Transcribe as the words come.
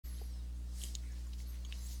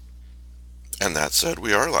And that said,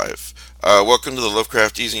 we are live. Welcome to the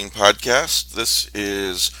Lovecraft eZine podcast. This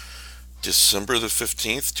is December the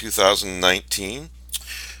 15th, 2019.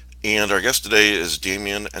 And our guest today is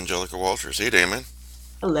Damien Angelica Walters. Hey, Damien.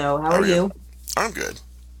 Hello, how How are are you? you? I'm good.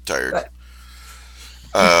 Tired.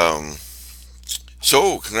 Good. Um,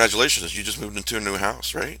 so, congratulations. You just moved into a new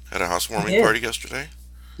house, right? Had a I housewarming did. party yesterday?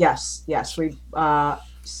 Yes. We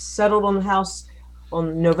settled on the house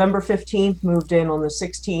on November 15th, moved in on the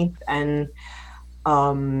 16th, and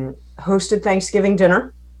hosted Thanksgiving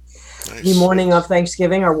dinner. The Nice. morning of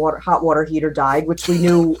Thanksgiving, our hot water heater died, which we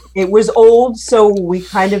knew it was old, so we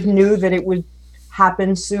kind of knew that it would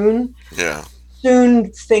happen soon. Yeah.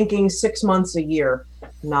 Soon, thinking 6 months a year,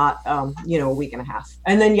 not a week and a half.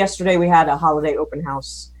 And then yesterday we had a holiday open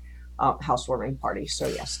house housewarming party. So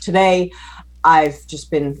yes, today I've just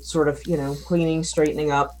been sort of, cleaning,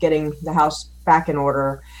 straightening up, getting the house back in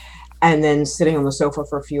order, and then sitting on the sofa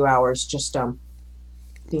for a few hours, just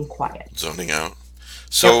being quiet. Zoning out. Yep.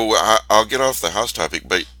 So, I'll get off the house topic,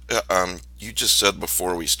 but you just said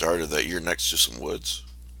before we started that you're next to some woods.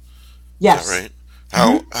 Is that Yes. right?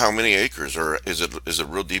 How Hmm. how many acres, or is it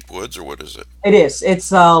real deep woods, or what is it? It is.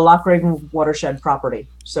 It's Loch Raven watershed property.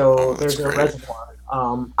 So Oh, that's there's a great. reservoir.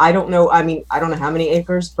 I don't know. I mean, I don't know how many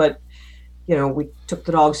acres, but we took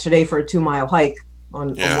the dogs today for a 2 mile hike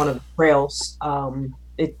on Yeah. one of the trails.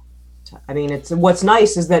 I mean, it's what's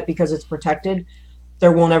nice is that because it's protected,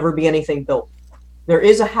 there will never be anything built. There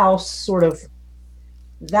is a house sort of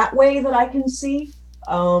that way that I can see,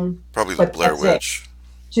 Probably the but Blair that's it. Witch.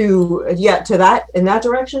 To that in that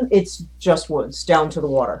direction, it's just woods down to the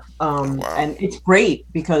water, Oh wow. and it's great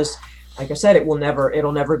because, like I said, it'll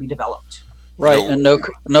never be developed. You Right, know, and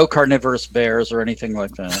no carnivorous bears or anything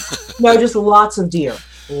like that. No, just lots of deer,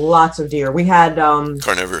 lots of deer. We had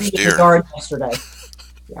carnivorous deer in the deer. yard yesterday.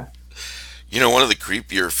 Yeah. One of the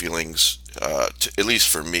creepier feelings, at least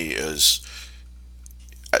for me, is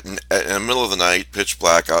in the middle of the night, pitch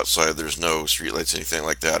black outside. There's no streetlights, anything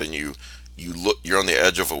like that, and you look. You're on the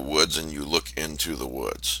edge of a woods, and you look into the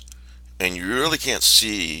woods, and you really can't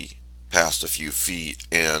see past a few feet,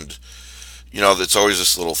 and it's always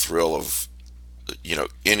this little thrill of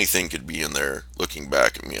anything could be in there looking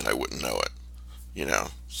back at me and I wouldn't know it.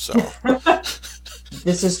 So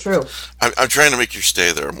This is true. I'm trying to make your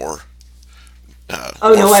stay there Oh more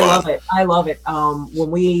no, I love fun. it. I love it.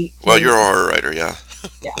 When we Well, came you're to a horror writer, yeah.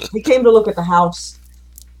 yeah, we came to look at the house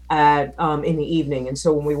at in the evening, and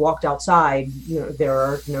so when we walked outside, there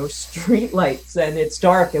are no street lights, and it's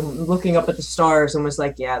dark, and looking up at the stars, and was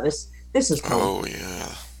like, yeah, this is home. Oh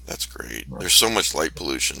yeah, that's great. There's so much light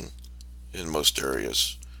pollution in most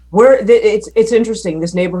areas. It's interesting.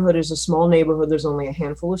 This neighborhood is a small neighborhood. There's only a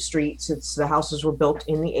handful of streets. It's the houses were built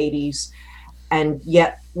in the 80s, and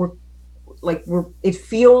yet we're it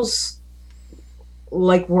feels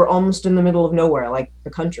like we're almost in the middle of nowhere, like the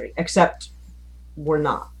country, except we're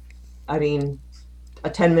not. I mean, a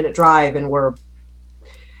 10-minute drive, and we're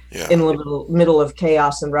Yeah, in the middle of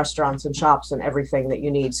chaos and restaurants and shops and everything that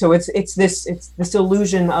you need. So it's this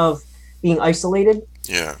illusion of being isolated,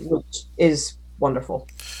 yeah. which is wonderful.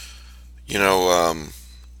 You know, um,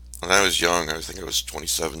 when I was young, I think I was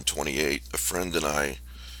 27, 28. A friend and I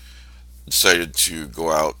decided to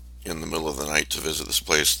go out in the middle of the night to visit this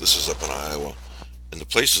place. This is up in Iowa, and the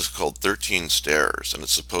place is called 13 Stairs, and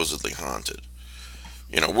it's supposedly haunted.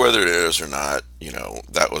 Whether it is or not,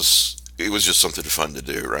 it was just something fun to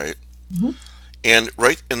do, right? Mhm. And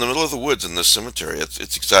right in the middle of the woods in this cemetery, it's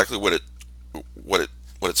exactly what it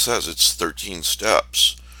what it says. It's 13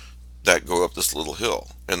 steps that go up this little hill,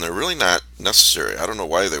 and they're really not necessary. I don't know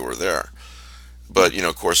why they were there, but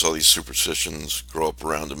of course, all these superstitions grow up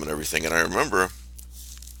around them and everything. And I remember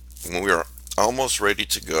when we were almost ready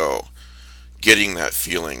to go, getting that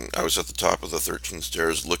feeling. I was at the top of the 13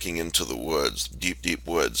 stairs, looking into the woods, deep, deep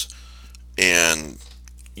woods, and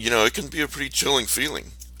it can be a pretty chilling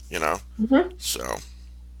feeling. You know, Mhm. so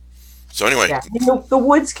so anyway, Yeah, the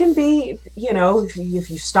woods can be, if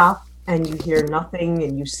you stop and you hear nothing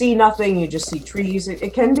and you see nothing, you just see trees.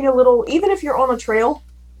 It can be a little, even if you're on a trail,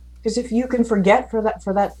 because if you can forget for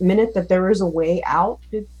that minute that there is a way out,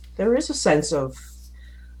 there is a sense of,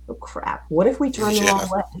 oh crap, what if we turn the yeah, wrong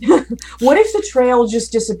way? What if the trail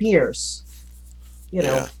just disappears? You yeah.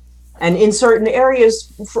 know, and in certain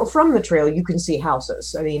areas from the trail, you can see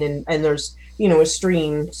houses. I mean, and there's a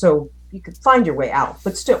stream, so you could find your way out.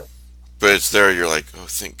 But still, But it's there. You're like, oh,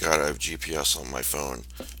 thank God I have GPS on my phone.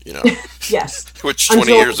 You know, yes, which 20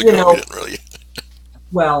 until years ago we didn't really.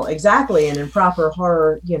 well, exactly, and in proper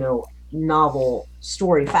horror, novel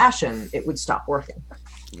story fashion, it would stop working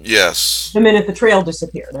Yes, the minute the trail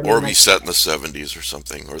disappeared. I or mean, be like, set in the 70s or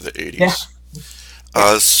something, or the yeah, 80s.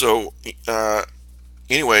 So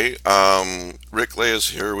anyway, Rick Lay is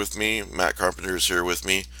here with me. Matt Carpenter is here with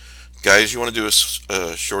me. Guys, you want to do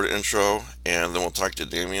a short intro, and then we'll talk to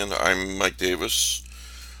Damien. I'm Mike Davis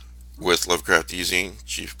with Lovecraft eZine,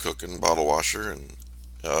 chief cook and bottle washer, and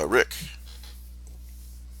Rick,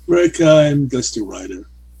 Rick, I'm just a writer.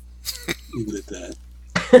 Leave it at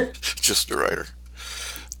that. just a writer.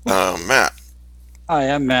 Matt, Hi,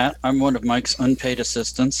 I'm Matt. I'm one of Mike's unpaid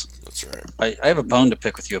assistants. that's right. I have a bone to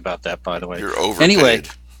pick with you about that, by the way. You're overpaid. Anyway,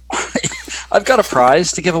 I've got a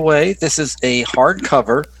prize to give away. This is a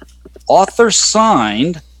hardcover,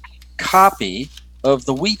 author-signed copy of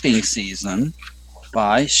The Weeping Season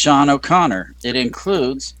by Sean O'Connor. It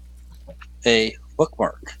includes a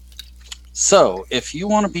bookmark. So, if you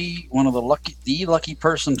want to be one of the lucky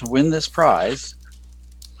person to win this prize,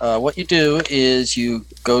 what you do is you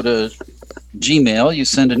go to Gmail, you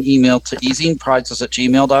send an email to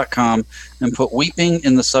ezineprizes@gmail.com and put weeping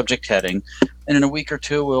in the subject heading, and in a week or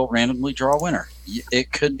two we'll randomly draw a winner.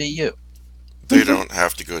 It could be you. They don't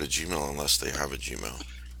have to go to Gmail unless they have a Gmail.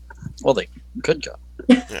 Well, they could go.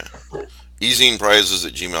 Yeah.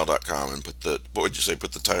 ezineprizes@gmail.com and what would you say,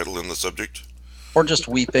 put the title in the subject? Or just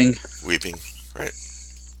weeping. Weeping, right.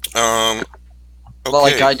 Okay.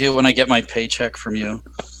 Like I do when I get my paycheck from you.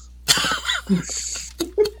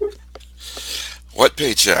 What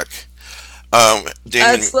paycheck? Damon,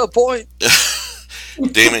 That's the point.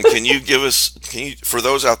 Damon, can you for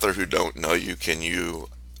those out there who don't know you, can you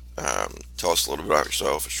tell us a little bit about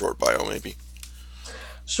yourself, a short bio maybe?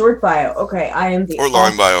 Short bio. Okay, I am the Or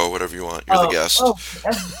long bio, whatever you want. You're the guest.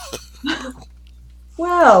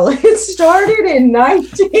 Well, it started in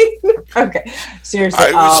 19. Okay, seriously.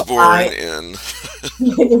 I was born in...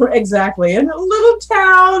 Exactly, in a little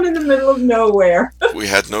town in the middle of nowhere. We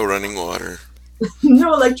had no running water.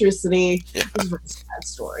 No electricity. Yeah. This is a sad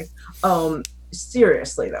story.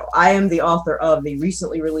 Seriously, though, I am the author of the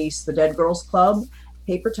recently released The Dead Girls Club,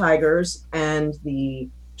 Paper Tigers, and the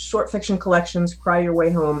short fiction collections Cry Your Way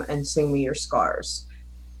Home and Sing Me Your Scars.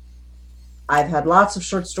 I've had lots of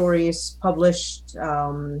short stories published.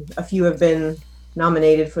 A few have been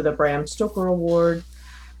nominated for the Bram Stoker Award,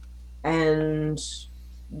 and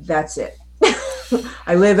that's it.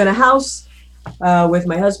 I live in a house with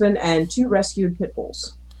my husband and 2 rescued pit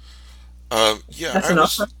bulls. Yeah, That's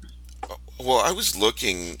enough. Well, I was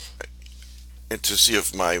looking to see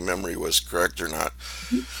if my memory was correct or not,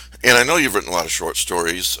 and I know you've written a lot of short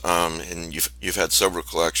stories, and you've had several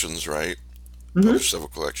collections, right? Mm-hmm. Published several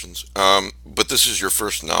collections. But this is your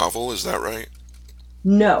first novel, is that right?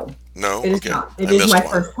 No, No, it is okay. not. It I is missed my one.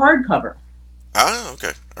 first hardcover. Ah,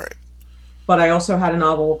 okay, all right. But I also had a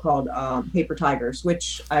novel called Paper Tigers,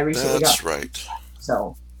 which I recently That's got. right.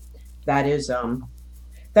 So that is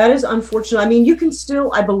unfortunate. I mean, you can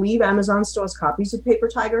still, I believe Amazon still has copies of Paper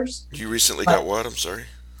Tigers. You recently got what? I'm sorry.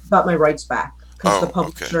 Got my rights back because the Okay.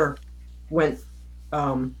 publisher went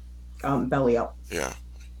belly up. Yeah.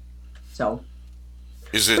 So,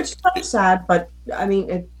 Is which it? is kind of sad, but I mean,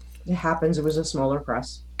 it happens. It was a smaller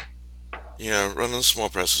press. Yeah, running a small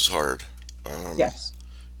press is hard. Yes.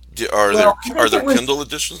 Are Well, I there think it was- Kindle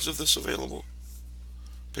editions of this available?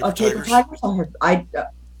 Paper Paper Tigers? Tigers, I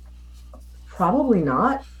probably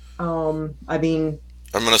not. I mean,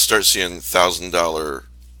 I'm gonna start seeing $1,000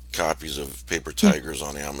 copies of Paper Tigers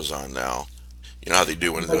on Amazon now. You know how they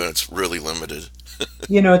do when it's really limited.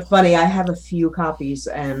 it's funny. I have a few copies,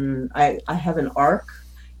 and I have an ARC,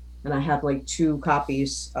 and I have like 2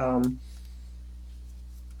 copies.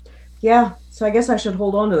 Yeah, so I guess I should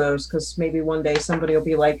hold on to those because maybe one day somebody will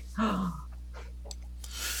be like,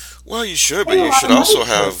 Well, you should, but Pay a you lot should of also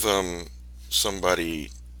money for have somebody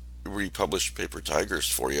republish Paper Tigers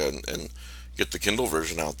for you and get the Kindle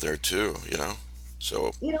version out there too.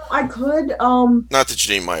 So I could. not that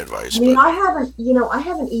you need my advice, I mean, but I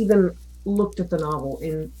haven't even looked at the novel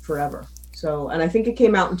in forever. So, and I think it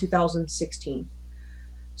came out in 2016.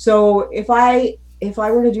 So if I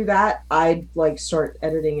were to do that, I'd like start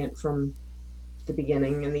editing it from the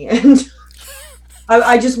beginning and the end.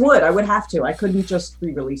 I just would. I would have to. I couldn't just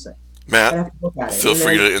re-release it. I'd Matt, have to look at it. feel And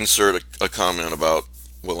free then- to insert a comment about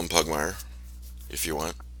Willem Pugmire if you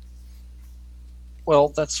want. Well,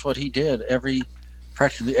 that's what he did.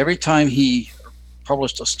 Practically every time he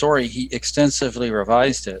published a story, he extensively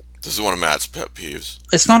revised it. This is one of Matt's pet peeves.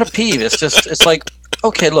 It's not a peeve. It's like,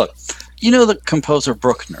 okay, look, the composer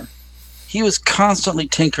Bruckner. He was constantly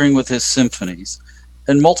tinkering with his symphonies,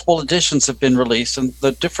 and multiple editions have been released, and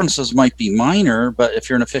the differences might be minor, but if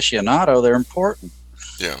you're an aficionado, they're important.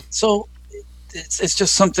 Yeah. So it's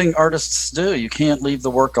just something artists do. You can't leave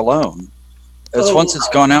the work alone. Once it's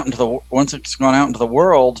gone out into the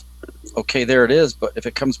world, okay, there it is. But if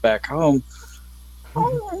it comes back home,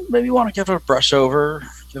 maybe you want to give it a brush over,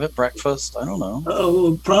 give it breakfast. I don't know.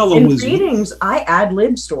 Oh, the problem In was, readings, I ad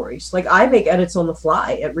lib stories. Like I make edits on the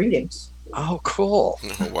fly at readings. Oh, cool.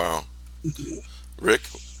 Oh, wow. Rick?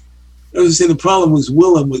 I was saying the problem was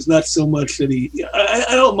Willem was not so much that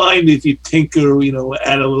I don't mind if you tinker,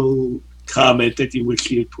 add a little comment that you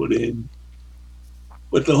wish you had put in,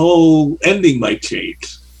 but the whole ending might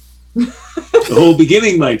change. The whole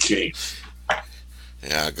beginning might change.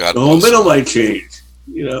 Yeah, God The whole bless middle him. might change.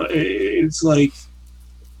 It's like,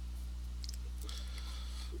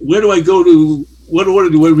 where do I go to? What order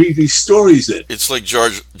do I read these stories in? It's like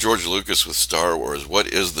George Lucas with Star Wars. What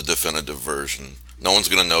is the definitive version? No one's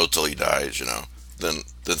gonna know till he dies, Then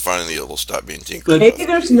finally it'll stop being tinkered But- Maybe with.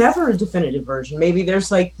 there's never a definitive version. Maybe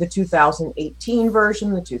there's like the 2018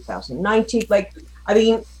 version, the 2019.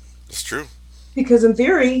 It's true. Because in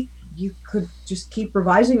theory, you could just keep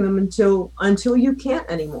revising them until you can't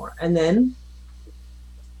anymore, and then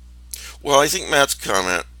Well, I think Matt's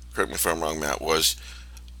comment, correct me if I'm wrong, Matt, was,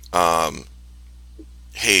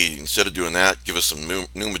 hey, instead of doing that, give us some new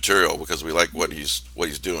material because we like what he's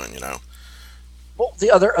doing. Well,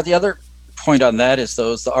 the other point on that is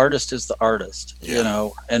the artist is the artist, Yeah.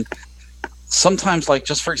 and sometimes, like,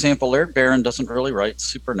 just for example, Laird Barron doesn't really write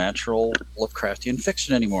supernatural Lovecraftian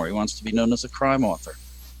fiction anymore. He wants to be known as a crime author.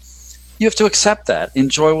 You have to accept that,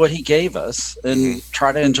 enjoy what he gave us, and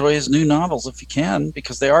try to enjoy his new novels if you can,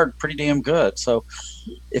 because they are pretty damn good. So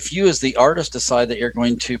if you as the artist decide that you're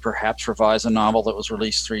going to perhaps revise a novel that was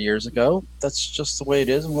released 3 years ago, that's just the way it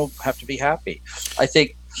is, and we'll have to be happy. I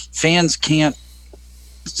think fans can't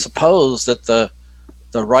suppose that the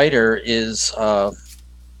writer is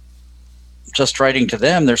just writing to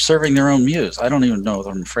them. They're serving their own muse. I don't even know if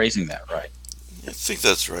I'm phrasing that right. I think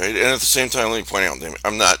that's right. And at the same time, let me point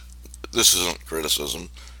out, this isn't criticism.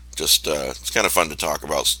 Just it's kind of fun to talk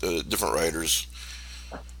about different writers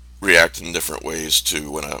react in different ways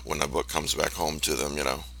to when a book comes back home to them.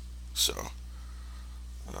 So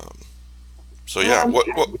yeah. What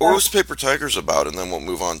was Paper Tigers about? And then we'll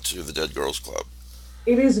move on to the Dead Girls Club.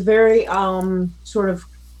 it is a very sort of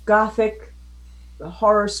gothic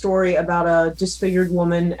horror story about a disfigured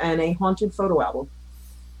woman and a haunted photo album.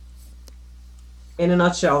 In a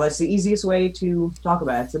nutshell, that's the easiest way to talk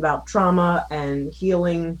about it. It's about trauma and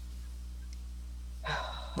healing,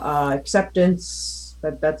 acceptance.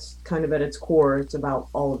 That's kind of at its core. It's about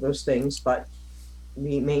all of those things. But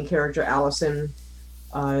the main character, Allison,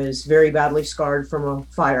 is very badly scarred from a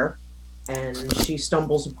fire, and she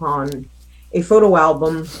stumbles upon a photo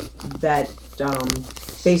album that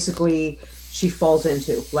basically she falls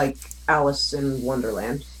into, like Alice in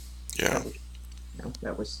Wonderland. Yeah.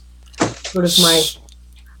 That was sort of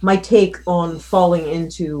my take on falling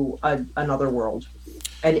into another world.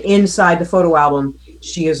 And inside the photo album,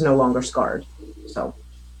 she is no longer scarred. So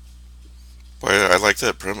Boy, I like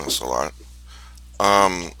that premise a lot.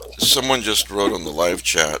 Someone just wrote on the live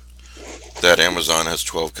chat that Amazon has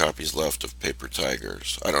 12 copies left of Paper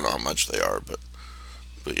Tigers. I don't know how much they are, but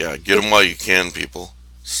yeah, get them while you can, people.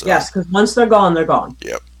 So, yes, because once they're gone, they're gone.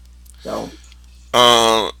 Yep. So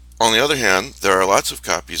On the other hand, there are lots of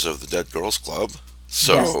copies of the Dead Girls Club.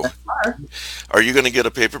 So, yes, there are. are you going to get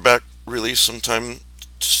a paperback release sometime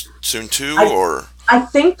soon too, I- or? I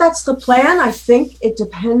think that's the plan. I think it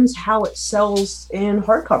depends how it sells in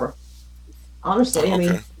hardcover. Honestly, I mean,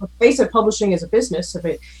 Okay. let's face it, publishing is a business. If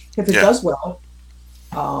it Yeah. does well,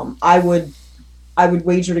 I would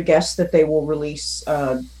wager to guess that they will release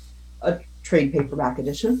a trade paperback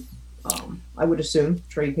edition. I would assume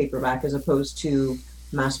trade paperback as opposed to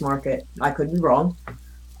mass market. I could be wrong,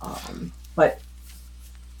 but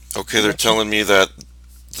Okay, they're telling me that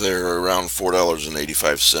they're around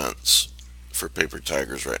 $4.85 for Paper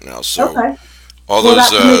Tigers right now. So okay. all Well, those,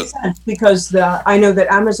 that makes sense because I know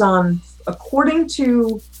that Amazon, according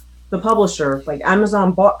to the publisher, like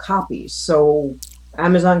Amazon bought copies, so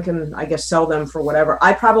Amazon can, I guess, sell them for whatever.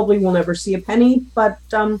 I probably will never see a penny, but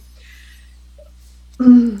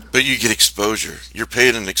but you get exposure. You're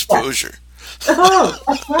paid an exposure. oh,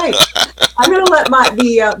 that's right. I'm gonna let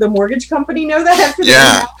the mortgage company know that.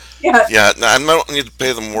 Yeah. Yeah. Yeah, no, I don't need to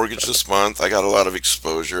pay the mortgage this month. I got a lot of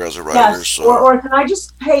exposure as a writer, Yes. so Or can I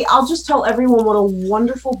just pay? I'll just tell everyone what a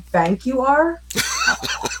wonderful bank you are.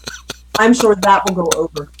 I'm sure that will go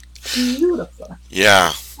over beautifully.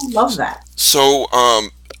 yeah. I love that. So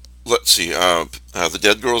let's see. The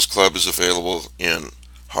Dead Girls Club is available in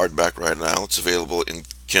hardback right now. It's available in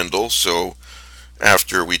Kindle. So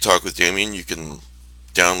after we talk with Damien, you can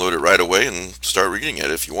download it right away and start reading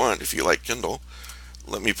it if you want. If you like Kindle,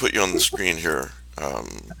 let me put you on the screen here,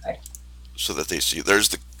 so that they see. There's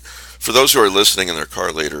the For those who are listening in their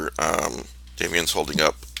car later, Damien's holding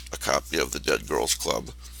up a copy of the Dead Girls Club.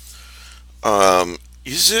 Um,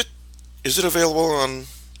 is it available on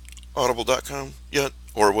Audible.com yet,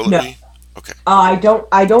 or will it No, be? Okay, I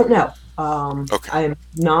don't know. okay. I am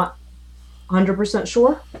not 100%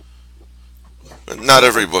 sure. Not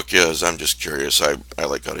every book is. I'm just curious. I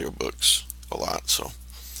like audiobooks a lot. So,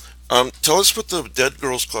 tell us what the Dead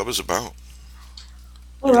Girls Club is about.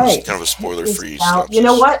 All Just right. kind of a It's spoiler-free about, you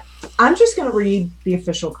know synopsis. what? I'm just going to read the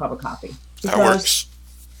official cover copy That because works.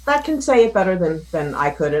 that can say it better than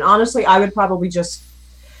I could. And honestly, I would probably just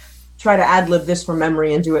try to ad-lib this from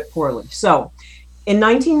memory and do it poorly. So, in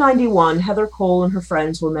 1991, Heather Cole and her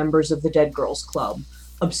friends were members of the Dead Girls Club.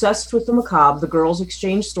 Obsessed with the macabre, the girls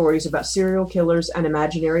exchanged stories about serial killers and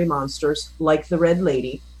imaginary monsters, like the Red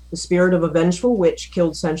Lady, the spirit of a vengeful witch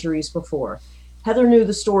killed centuries before. Heather knew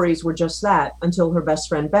the stories were just that until her best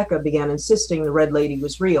friend Becca began insisting the Red Lady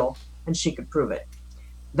was real and she could prove it.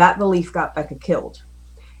 That belief got Becca killed.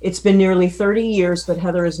 It's been nearly 30 years, but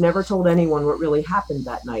Heather has never told anyone what really happened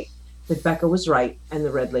that night, that Becca was right and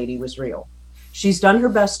the Red Lady was real. She's done her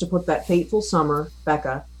best to put that fateful summer,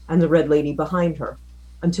 Becca, and the Red Lady behind her,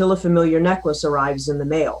 until a familiar necklace arrives in the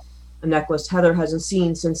mail, a necklace Heather hasn't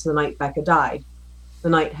seen since the night Becca died, the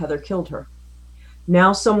night Heather killed her.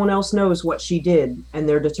 Now someone else knows what she did, and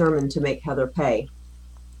they're determined to make Heather pay.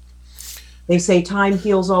 They say time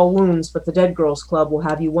heals all wounds, but the Dead Girls Club will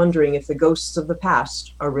have you wondering if the ghosts of the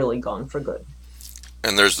past are really gone for good.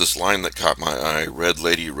 And there's this line that caught my eye: red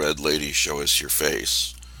lady, show us your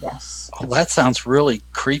face." Yes. Oh, that sounds really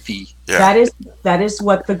creepy. Yeah, That is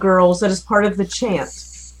what the girls, that is part of the chant,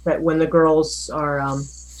 that when the girls are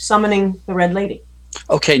summoning the Red Lady.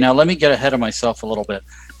 Okay, now let me get ahead of myself a little bit.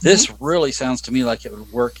 This really sounds to me like it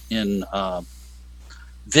would work in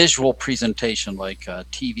visual presentation, like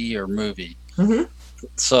TV or movie. Mm-hmm.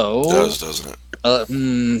 So, it does, doesn't it?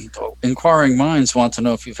 inquiring minds want to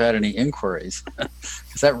know if you've had any inquiries,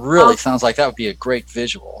 because that really sounds like that would be a great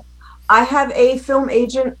visual. I have a film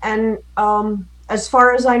agent, and as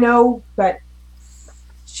far as I know, that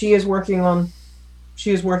she is working on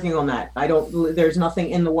that. There's nothing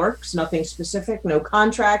in the works, nothing specific, no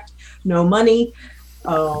contract, no money.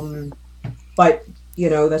 But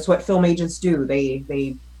that's what film agents do.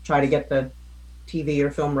 They try to get the TV or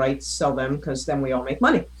film rights, sell them, because then we all make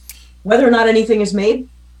money. Whether or not anything is made,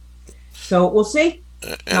 so we'll see.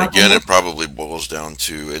 And again, it probably boils down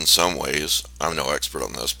to, in some ways, I'm no expert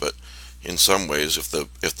on this, but in some ways, if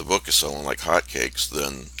the book is selling like hotcakes,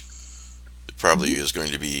 then it probably is going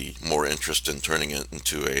to be more interest in turning it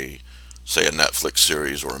into say a Netflix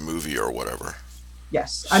series or a movie or whatever.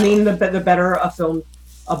 Yes, I mean the better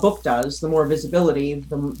a book does, the more visibility,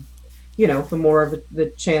 the more of the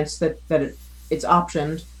chance that it's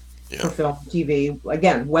optioned for film, TV.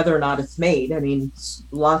 Again, whether or not it's made. I mean,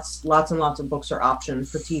 lots and lots of books are optioned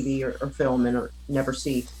for TV or film and never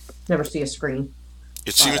see a screen.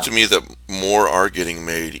 It seems to me that more are getting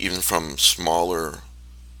made, even from smaller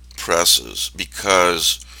presses,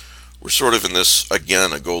 because we're sort of in this,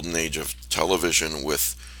 again, a golden age of television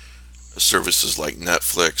with services like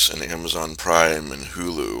Netflix and Amazon Prime and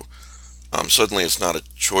Hulu. Suddenly it's not a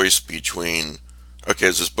choice between, okay,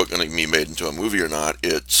 is this book going to be made into a movie or not?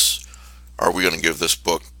 It's, are we going to give this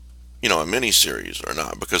book, a mini series or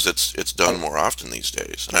not? Because it's done more often these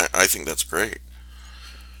days, and I think that's great.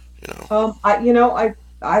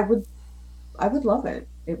 I would love it.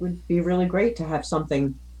 It would be really great to have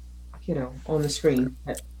something, on the screen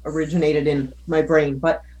that originated in my brain.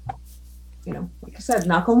 But, like I said,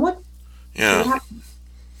 knock on wood. Yeah.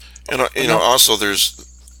 And also there's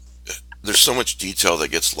so much detail that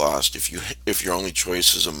gets lost if your only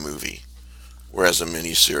choice is a movie, whereas a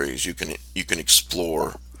mini series you can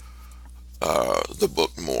explore the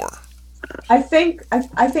book more. I think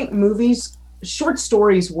movies, short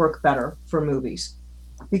stories work better for movies,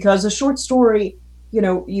 because a short story,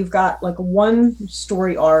 you've got like a one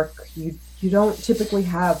story arc. You don't typically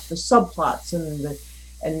have the subplots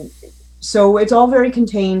and so it's all very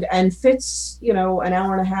contained and fits, an hour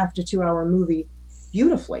and a half to 2 hour movie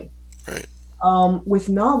beautifully. Right. With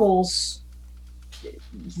novels,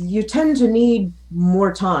 you tend to need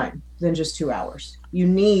more time than just 2 hours. You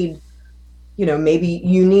need, maybe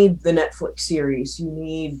you need the Netflix series. You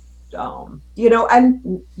need,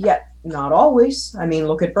 and yet not always. I mean,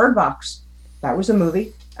 look at Bird Box. That was a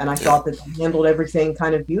movie, and I thought that they handled everything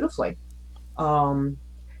kind of beautifully.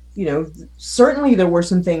 Certainly there were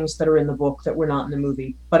some things that are in the book that were not in the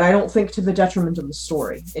movie, but I don't think to the detriment of the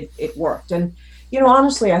story. It worked. And,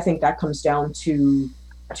 honestly, I think that comes down to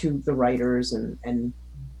the writers and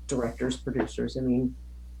directors, producers. I mean,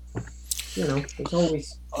 There's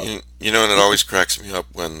always. And it always cracks me up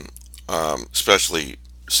when, especially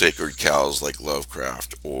sacred cows like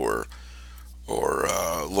Lovecraft or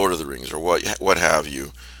Lord of the Rings or what have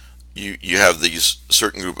you. You have these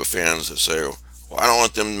certain group of fans that say, "Well, I don't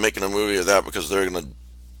want them making a movie of that because they're going to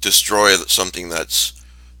destroy something that's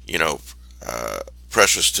you know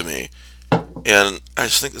precious to me." And I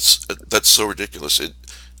just think that's so ridiculous.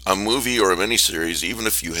 A movie or a miniseries, even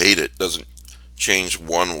if you hate it, doesn't change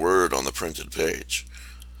one word on the printed page.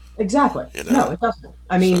 Exactly. You No, know, it doesn't.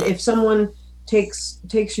 I mean, so if someone takes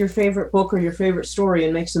your favorite book or your favorite story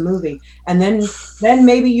and makes a movie, and then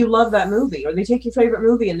maybe you love that movie, or they take your favorite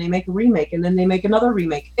movie and they make a remake, and then they make another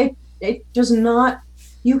remake. It does not.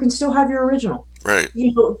 You can still have your original. right,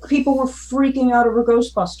 People were freaking out over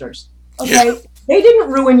Ghostbusters. yeah, Okay, they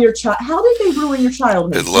didn't ruin your child. How did they ruin your I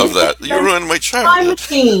childhood? They love didn't that. You invent ruined my time childhood.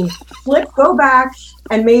 machine. Go back,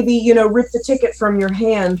 and maybe rip the ticket from your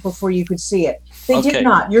hand before you could see it. They did Okay.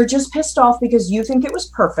 not. You're just pissed off because you think it was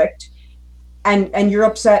perfect, and you're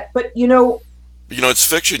upset. But It's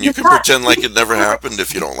fiction. You you can got pretend like it never happened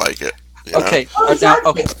if you don't like it. You know, Okay. oh, Now,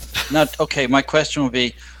 exactly. okay. My question would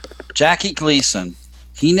be, Jackie Gleason.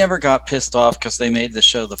 He never got pissed off because they made the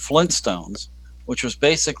show The Flintstones, which was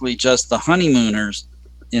basically just the honeymooners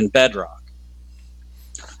in Bedrock.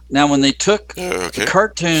 Now, when they took the okay.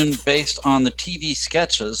 cartoon based on the TV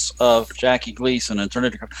sketches of Jackie Gleason and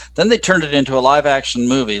then they turned it into a live action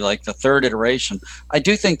movie, like the third iteration. I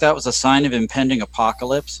do think that was a sign of impending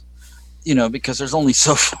apocalypse, because there's only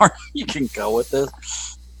so far you can go with this.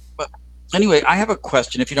 But anyway, I have a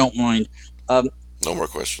question, if you don't mind. No more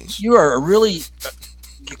questions.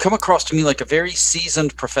 You come across to me like a very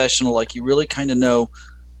seasoned professional, like you really kind of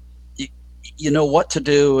you know what to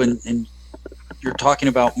do, and you're talking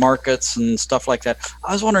about markets and stuff like that.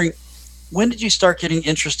 I was wondering, when did you start getting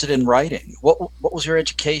interested in writing? What was your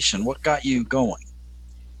education? What got you going?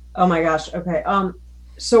 Oh my gosh. Okay.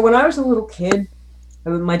 So when I was a little kid,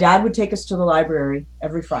 my dad would take us to the library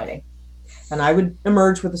every Friday, and I would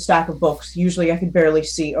emerge with a stack of books. Usually, I could barely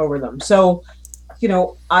see over them. So,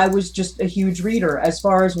 I was just a huge reader. As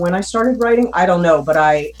far as when I started writing, I don't know, but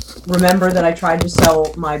I remember that I tried to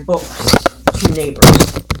sell my books to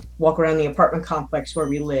neighbors, walk around the apartment complex where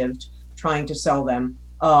we lived, trying to sell them.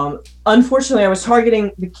 Unfortunately, I was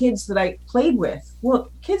targeting the kids that I played with.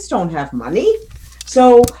 Well, kids don't have money.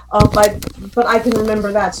 So, but I can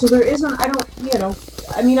remember that. So there isn't. I don't.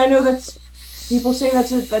 I mean, I know that's people say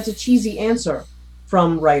that's a cheesy answer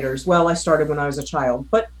from writers. Well, I started when I was a child,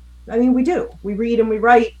 but I mean, we do. We read and we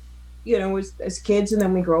write, as kids, and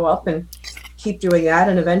then we grow up and keep doing that,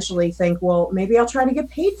 and eventually think, well, maybe I'll try to get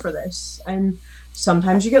paid for this. And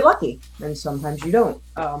sometimes you get lucky, and sometimes you don't.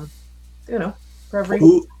 For every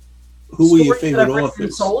Who were your story that favorite I've written and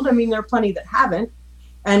authors? sold, I mean, there are plenty that haven't.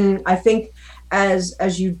 And I think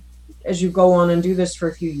as you go on and do this for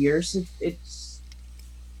a few years, it's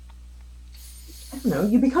I don't know,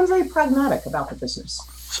 you become very pragmatic about the business.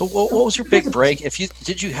 So what was your big break?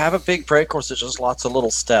 Did you have a big break, or was it just lots of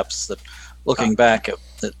little steps that, looking back,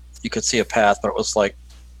 that you could see a path, but it was like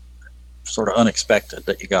sort of unexpected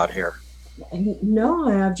that you got here? No,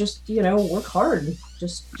 I've just work hard,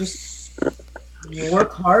 just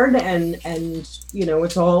work hard, and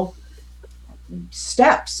it's all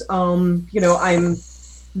steps. I'm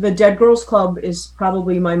the Dead Girls Club is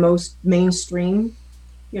probably my most mainstream.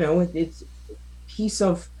 It's a piece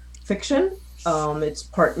of fiction. It's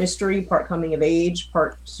part mystery, part coming of age,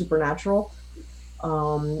 part supernatural.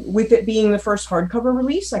 With it being the first hardcover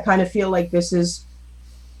release, I kind of feel like it's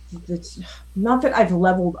not that I've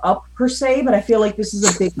leveled up per se, but I feel like this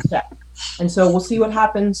is a big step. And so we'll see what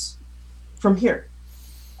happens from here.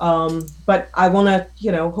 But I want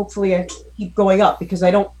to, hopefully I keep going up, because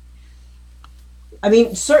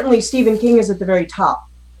certainly Stephen King is at the very top,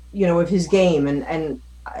 of his game. And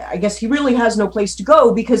I guess he really has no place to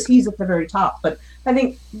go because he's at the very top. But I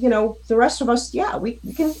think, the rest of us, yeah, we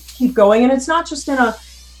can keep going. And it's not just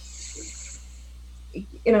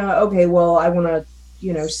okay, well, I want to,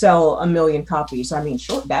 sell 1 million copies. I mean,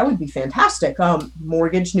 sure, that would be fantastic.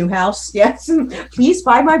 Mortgage, new house. Yes. Please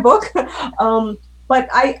buy my book. But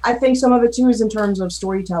I think some of it too is in terms of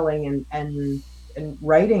storytelling and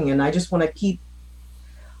writing. And I just want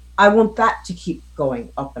I want that to keep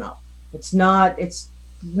going up and up. It's not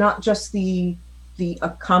just the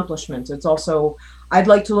accomplishments. It's also, I'd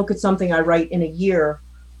like to look at something I write in a year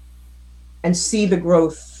and see the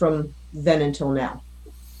growth from then until now.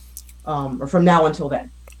 Or from now until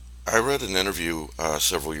then. I read an interview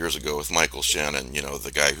several years ago with Michael Shannon,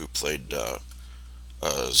 the guy who played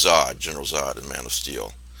Zod, General Zod in Man of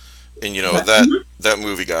Steel. And you know But that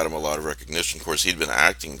movie got him a lot of recognition. Of course, he'd been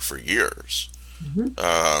acting for years. mhm.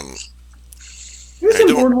 Um, He was I in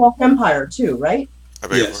don't. Boardwalk Empire too, right? I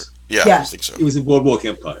beg your pardon. Yes, Yeah, I Yes, think so. he was in Boardwalk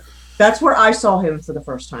Empire. that's where I saw him for the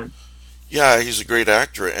first time. Yeah, he's a great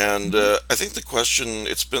actor, and Mhm. I think the question.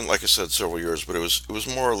 It's been, like I said, several years, but it was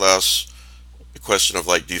more or less a question of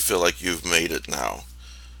like, do you feel like you've made it now?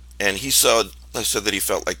 And I said that he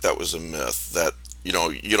felt like that was a myth. That you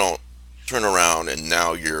don't turn around and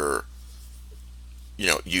now you've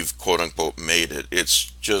quote unquote made it.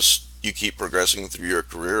 It's just you keep progressing through your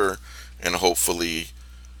career, and hopefully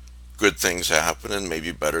good things happen, and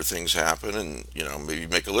maybe better things happen, and maybe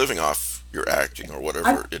make a living off your acting or I,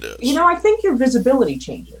 whatever it is. I think your visibility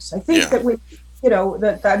changes. I think Yeah, that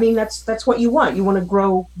that I mean, that's what you want. You want to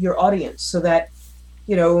grow your audience so that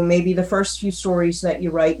maybe the first few stories that you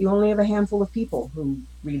write, you only have a handful of people who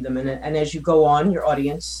read them, and as you go on, your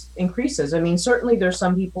audience increases. I mean, certainly there's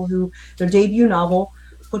some people who their debut novel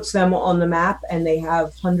puts them on the map, and they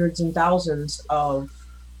have hundreds and thousands of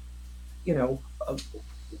you know of,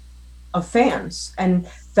 of fans, and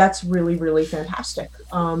that's really really fantastic.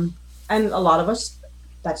 And a lot of us,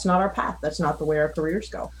 that's not our path. That's not the way our careers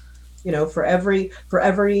go. For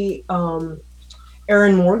every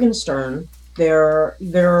Erin Morgenstern, there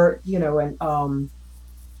and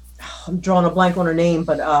I'm drawing a blank on her name,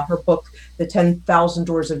 but her book, The 10,000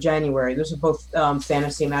 Doors of January. Those are both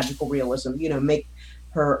fantasy and magical realism. Make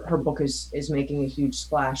her book is making a huge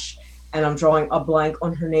splash, and I'm drawing a blank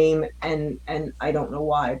on her name, and I don't know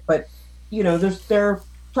why. But there are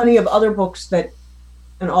plenty of other books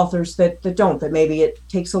and authors that don't, that maybe it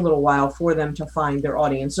takes a little while for them to find their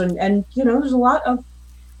audience, and there's a lot of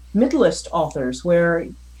mid-list authors where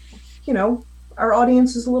you know our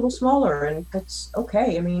audience is a little smaller, and that's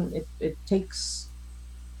okay. I mean, it takes,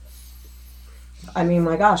 I mean,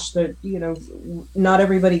 my gosh, not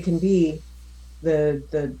everybody can be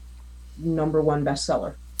the number one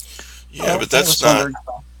bestseller. yeah, but I was wondering.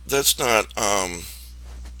 that's not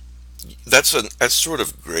that's sort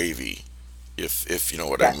of gravy, if you know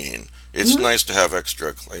what I Yes. mean. It's Mhm. nice to have extra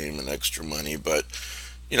acclaim and extra money, but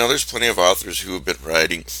there's plenty of authors who have been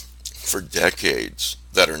writing for decades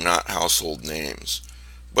that are not household names,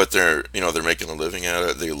 but they're making a living at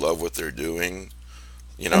it. They love what they're doing,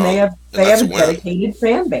 And they have and they that's have a a win. dedicated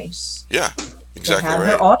fan base. Yeah, They exactly have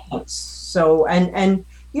their right. audience. So, and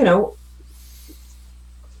you know,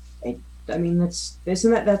 it, I mean, that's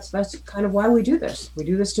kind of why we do this. We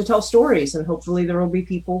do this to tell stories, and hopefully there will be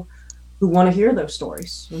people who want to hear those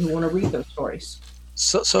stories and who want to read those stories.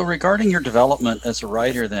 So regarding your development as a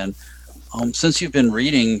writer, then, since you've been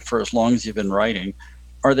reading for as long as you've been writing,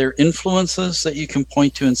 are there influences that you can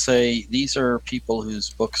point to and say these are people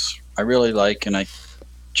whose books I really like, and I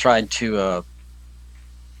tried to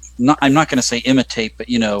I'm not going to say imitate, but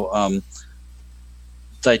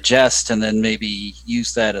digest, and then maybe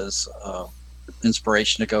use that as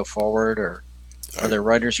inspiration to go forward? Or are I, there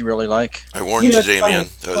writers you really like? I warned you, It's Damien. funny.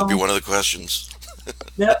 That would be one of the questions.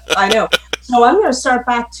 Yep, I know. So I'm going to start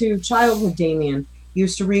back to childhood. Damien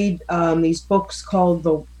used to read these books called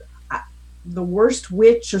the Worst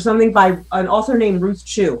Witch or something by an author named Ruth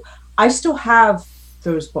Chu. I still have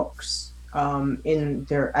those books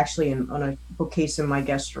they're actually on a bookcase in my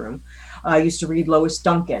guest room. I used to read Lois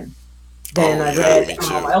Duncan. Then Oh I yeah, read. me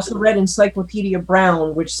too. I also read Encyclopedia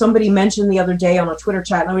Brown, which somebody mentioned the other day on a Twitter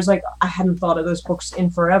chat, and I was like, I hadn't thought of those books in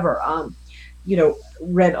forever.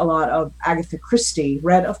 Read a lot of Agatha Christie.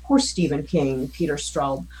 Read, of course, Stephen King, Peter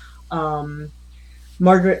Straub, um,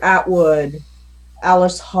 Margaret Atwood,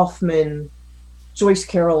 Alice Hoffman, Joyce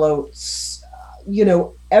Carol Oates.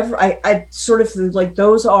 I sort of like,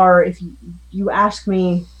 those are, if you ask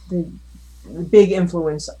me the big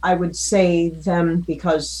influence, I would say them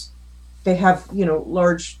because they have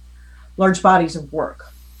large bodies of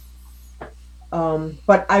work.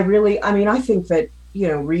 But I think that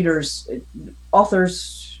readers,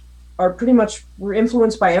 authors are pretty much, we're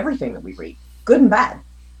influenced by everything that we read, good and bad.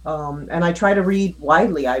 And I try to read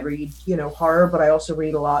widely. I read horror, but I also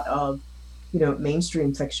read a lot of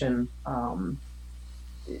mainstream fiction,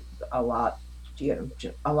 a lot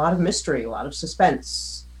a lot of mystery, a lot of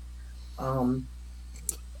suspense. Um,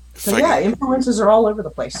 If so I yeah, can, influences are all over the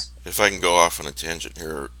place. if I can go off on a tangent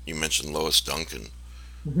here, you mentioned Lois Duncan.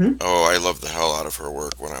 Hmm. Oh, I loved the hell out of her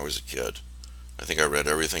work when I was a kid. I think I read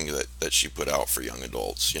everything that she put out for young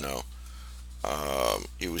adults.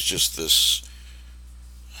 It was just this.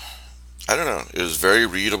 I don't know. It was very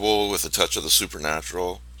readable with a touch of the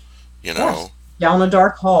supernatural. You Yes, know. Down a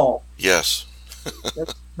Dark Hall. Yes.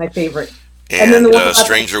 That's my favorite. And then the And one about the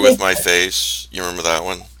Stranger with kids. My Face. You remember that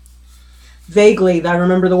one? Vaguely, I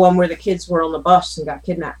remember the one where the kids were on the bus and got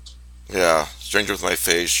kidnapped. Yeah, Stranger with My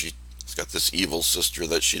Face. She's got this evil sister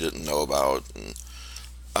that she didn't know about, and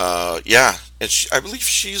yeah, and I believe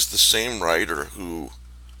she's the same writer who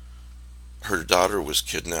her daughter was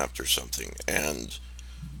kidnapped or something, and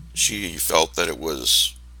she felt that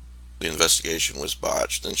the investigation was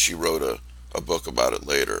botched, and she wrote a book about it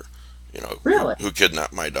later. You know, Really? who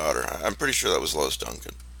kidnapped my daughter? I'm pretty sure that was Lois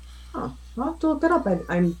Duncan. Huh. I'll have to look that up.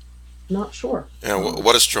 I'm not sure. And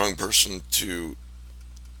what a strong person to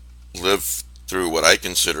live through what I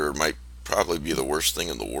consider might probably be the worst thing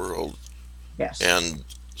in the world, Yes. and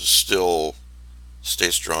still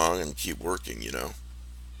stay strong and keep working.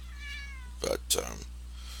 But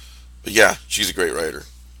but yeah, she's a great writer.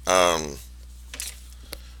 Um,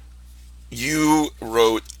 you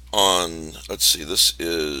wrote on, let's see, this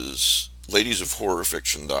is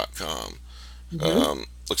ladiesofhorrorfiction.com. Hmm.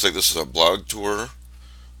 Looks like this is a blog tour,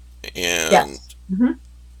 and Yes. Hmm.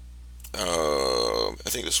 I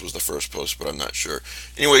think this was the first post, but I'm not sure.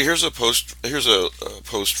 Anyway, here's a post. Here's a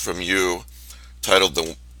post from you titled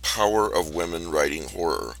 "The Power of Women Writing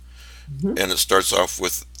Horror," Hmm. and it starts off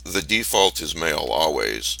with the default is male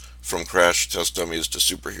always, from crash test dummies to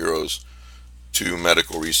superheroes to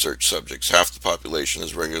medical research subjects. Half the population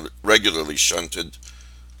is regularly shunted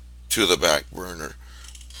to the back burner.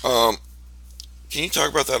 Um, can you talk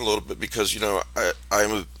about that a little bit? Because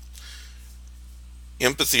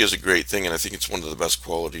empathy is a great thing, and I think it's one of the best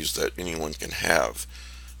qualities that anyone can have.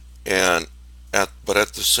 And but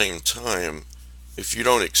at the same time, if you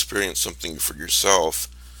don't experience something for yourself,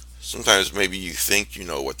 sometimes maybe you think you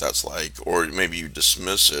know what that's like, or maybe you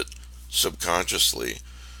dismiss it subconsciously.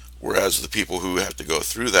 Whereas the people who have to go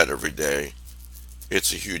through that every day,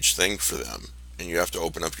 it's a huge thing for them, and you have to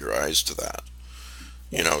open up your eyes to that.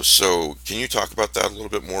 So can you talk about that a little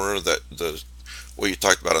bit more? That the what you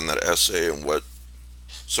talked about in that essay, and what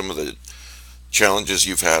some of the challenges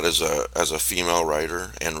you've had as a female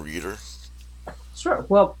writer and reader. Sure.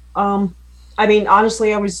 Well, I mean,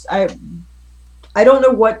 honestly, I don't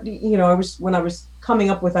know what, I was, when I was coming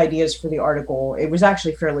up with ideas for the article, it was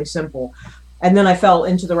actually fairly simple. And then I fell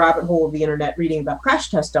into the rabbit hole of the internet reading about crash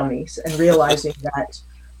test dummies and realizing that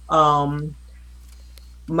um,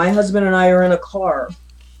 my husband and I are in a car,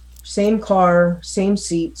 same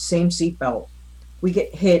seat, same seatbelt. We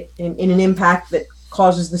get hit in an impact that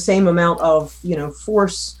causes the same amount of,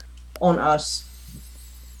 force on us.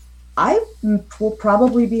 I will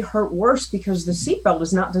probably be hurt worse because the seatbelt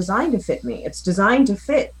is not designed to fit me. It's designed to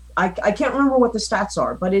fit. I can't remember what the stats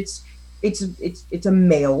are, but it's a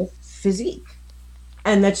male physique,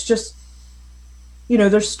 and that's just,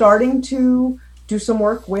 they're starting to do some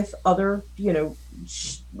work with other,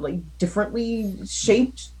 like differently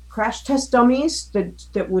shaped crash test dummies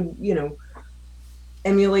that would,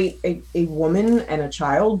 emulate a woman and a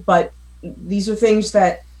child. But these are things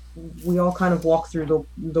that we all kind of walk through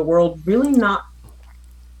the world really not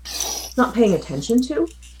paying attention to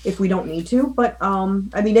if we don't need to. But I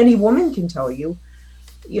mean, any woman can tell you,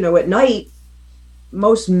 at night,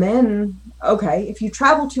 most men, okay, if you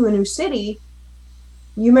travel to a new city,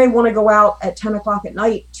 you may want to go out at 10 o'clock at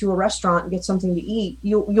night to a restaurant and get something to eat.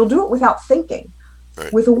 You'll do it without thinking.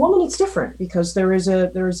 Right. With a woman, it's different because there is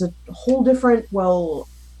a whole different, well,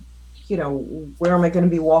 where am I going to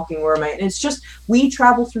be walking? Where am I? And it's just, we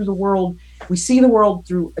travel through the world. We see the world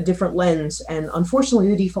through a different lens. And unfortunately,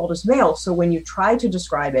 the default is male. So when you try to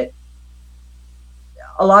describe it,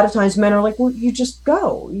 a lot of times men are like, well, you just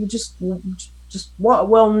go. You just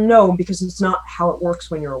well, no, because it's not how it works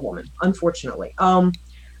when you're a woman, unfortunately. Horror,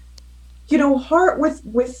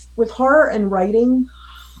 with horror and writing,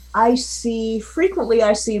 I see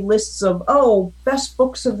lists of, best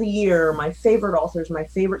books of the year, my favorite authors, my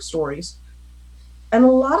favorite stories. And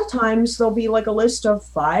a lot of times there'll be like a list of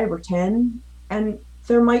 5 or 10, and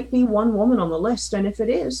there might be one woman on the list. And if it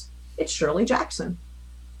is, it's Shirley Jackson,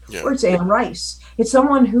 Yeah. or it's Anne Rice. It's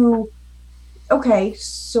someone who, okay,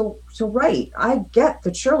 so right, I get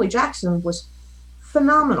that Shirley Jackson was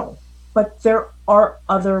phenomenal, but there are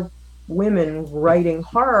other women writing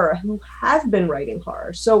horror who have been writing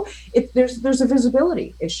horror. So there's a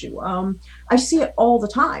visibility issue. I see it all the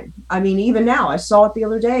time. I mean, even now, I saw it the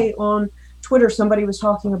other day on Twitter. Somebody was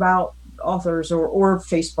talking about authors, or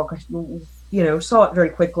Facebook, saw it very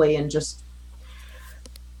quickly and just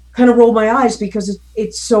kind of rolled my eyes because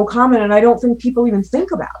it's so common, and I don't think people even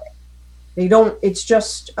think about it. They don't. It's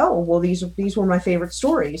just, oh, well, these were my favorite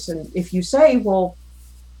stories. And if you say, well,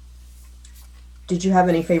 did you have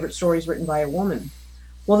any favorite stories written by a woman?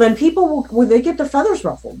 Well, then people they get their feathers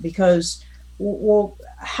ruffled because, well,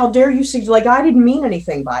 how dare you say, like, I didn't mean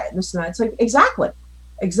anything by it, and this and that. It's like,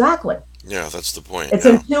 exactly. Yeah, that's the point. It's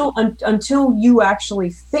Yeah. until you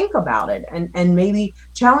actually think about it and maybe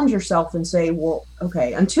challenge yourself and say, well,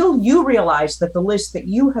 okay, until you realize that the list that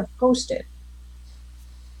you have posted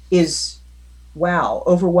is, wow,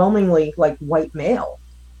 overwhelmingly like white male,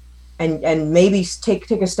 and maybe take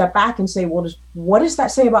a step back and say, well, what does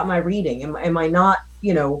that say about my reading? Am I not,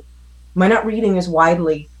 am I not reading as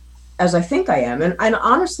widely as I think I am? And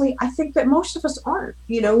honestly, I think that most of us aren't.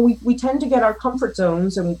 We tend to get our comfort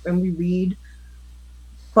zones, and we read,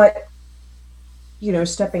 but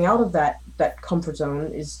stepping out of that comfort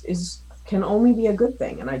zone is can only be a good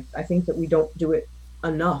thing. And I think that we don't do it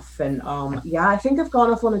enough. And yeah, I think I've gone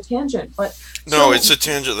off on a tangent, but No, so it's a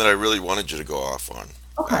tangent that I really wanted you to go off on,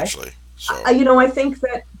 okay. actually. So, I think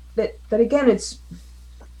that again, it's,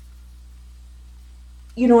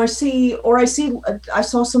 I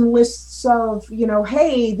saw some lists of,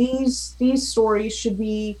 hey, these stories should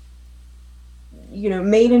be,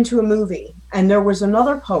 made into a movie. And there was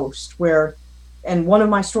another post where, and one of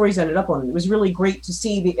my stories ended up on it. It was really great to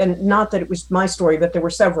see, and not that it was my story, but there were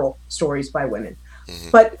several stories by women. hmm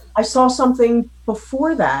But I saw something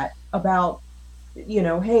before that about,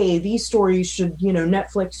 hey, these stories should,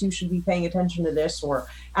 Netflix, you should be paying attention to this, or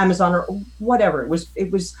Amazon, or whatever.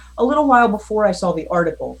 It was a little while before I saw the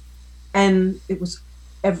article, and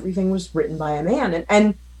everything was written by a man.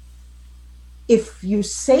 And if you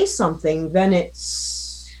say something, then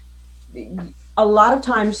it's a lot of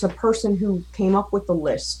times the person who came up with the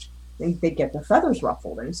list, they get their feathers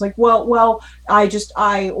ruffled, and it's like, well, I just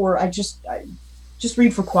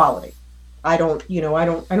read for quality. I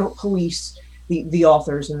don't police the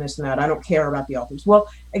authors and this and that. I don't care about the authors. Well,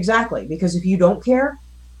 exactly, because if you don't care,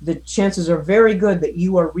 the chances are very good that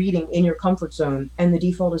you are reading in your comfort zone, and the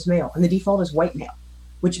default is male, and the default is white male,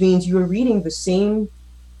 which means you are reading the same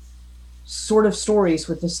sort of stories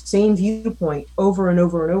with the same viewpoint over and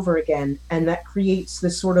over and over again, and that creates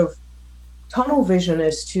this sort of tunnel vision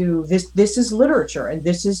as to this is literature, and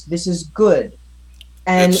this is good.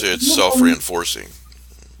 And it's self-reinforcing.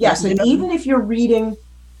 yes, and even if you're reading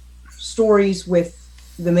stories with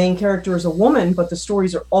the main character is a woman, but the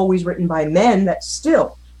stories are always written by men, that's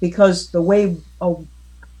still because the way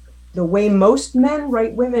most men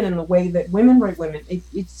write women and the way that women write women,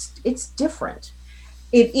 it's different.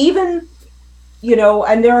 It even,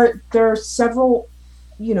 and there are several,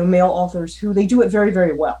 male authors who they do it very,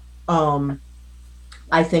 very well.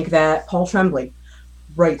 I think that Paul Tremblay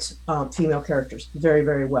writes female characters very,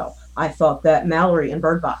 very well. I thought that Mallory in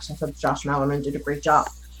Bird Box, I thought Josh Malerman did a great job.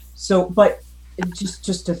 So, but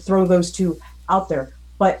just to throw those two out there,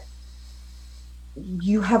 but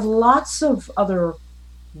you have lots of other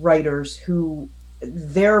writers who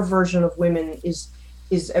their version of women is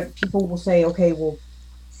people will say, okay, well,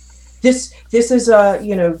 this is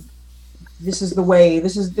this is the way,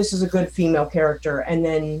 this is a good female character, and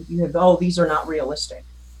then you have, oh, these are not realistic.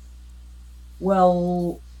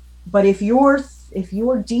 Well, but if your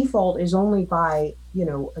default is only by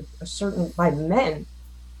a certain by men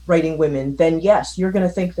writing women, then yes, you're going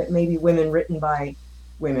to think that maybe women written by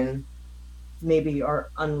women maybe are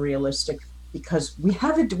unrealistic, because we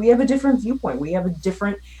have a different viewpoint, we have a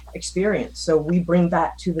different experience, so we bring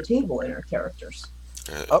that to the table in our characters.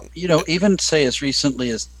 Even say as recently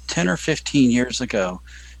as 10 or 15 years ago,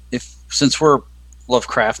 since we're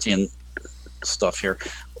Lovecraftian stuff here,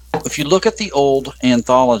 if you look at the old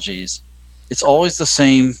anthologies, it's always the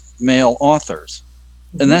same male authors.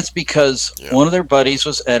 And that's because one of their buddies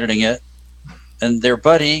was editing it, and their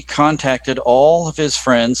buddy contacted all of his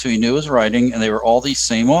friends who he knew was writing, and they were all these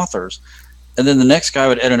same authors. And then the next guy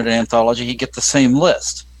would edit an anthology, he'd get the same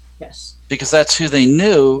list. Yes. Because that's who they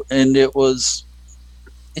knew, and it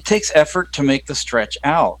takes effort to make the stretch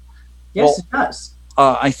out. Yes, it does.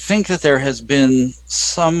 I think that there has been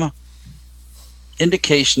some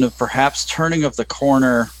indication of perhaps turning of the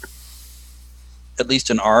corner, at least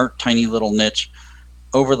in our tiny little niche,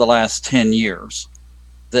 over the last 10 years,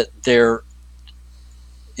 that there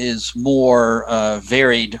is more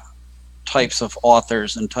varied types of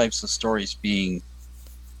authors and types of stories being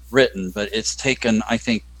written. But it's taken, I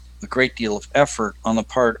think, a great deal of effort on the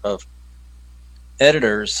part of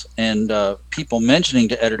editors and people mentioning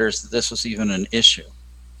to editors that this was even an issue.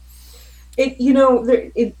 It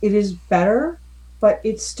is better, but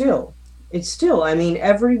it's still, I mean,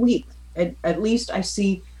 every week at least I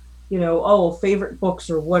see, favorite books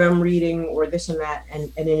or what I'm reading or this and that, and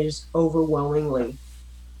it is overwhelmingly,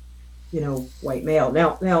 white male.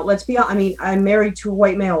 Now let's be honest, I mean, I'm married to a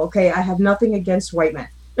white male. Okay, I have nothing against white men.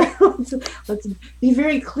 let's be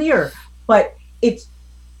very clear, but it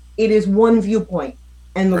is one viewpoint,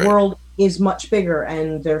 and the world is much bigger,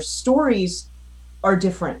 and their stories are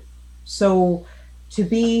different. So to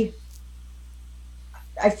be,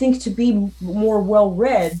 I think to be more well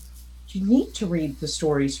read, you need to read the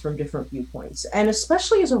stories from different viewpoints. And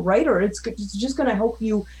especially as a writer, it's just going to help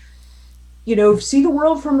you, see the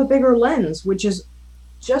world from a bigger lens, which is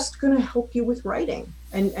just going to help you with writing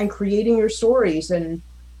and creating your stories. And,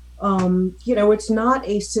 it's not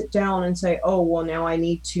a sit down and say, oh, well, now I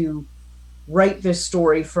need to write this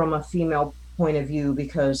story from a female point of view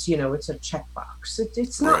because, it's a checkbox.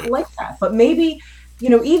 It's not Right. like that. But maybe,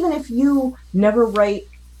 even if you never write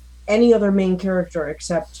any other main character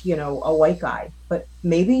except, a white guy, but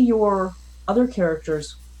maybe your other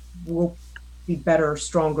characters will be better,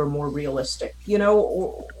 stronger, more realistic,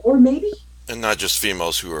 or maybe. And not just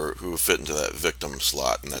females who fit into that victim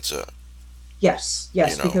slot, and that's it. Yes, You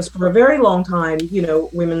yes, know. because for a very long time,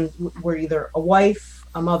 women were either a wife,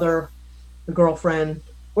 a mother, a girlfriend,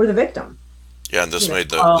 or the victim. Yeah, and You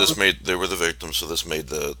know, this made they were the victims, so this made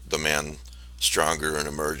the man stronger and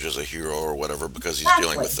emerge as a hero or whatever because he's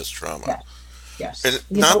dealing exactly. with this trauma. Yes, yes. And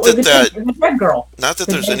not Or that the dead girl. not that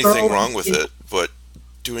The there's dead anything girl wrong with is it, but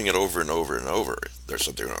doing it over and over and over, there's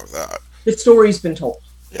something wrong with that. the story's been told.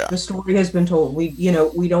 Yeah. The story has been told. We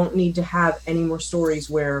don't need to have any more stories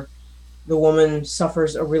where the woman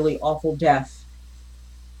suffers a really awful death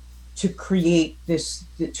to create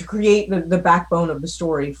the backbone of the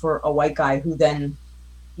story for a white guy who then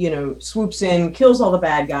swoops in, kills all the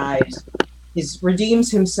bad guys,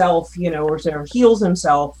 redeems himself, or heals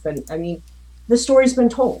himself. And I mean, the story's been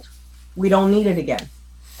told. We don't need it again.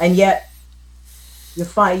 And yet you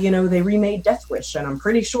find, they remade Death Wish, and I'm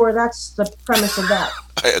pretty sure that's the premise of that.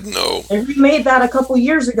 I had no. They remade that a couple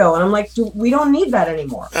years ago, and I'm like, we don't need that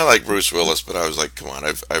anymore. I like Bruce Willis, but I was like, come on,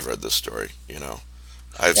 I've read this story.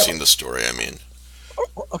 I've Yep. seen the story. I mean,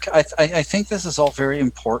 Okay, I think this is all very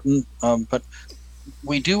important, but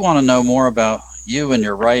we do want to know more about you and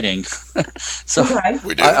your writing. So Okay.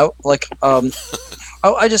 we do.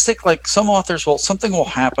 I just think like some authors something will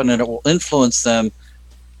happen and it will influence them,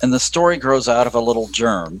 and the story grows out of a little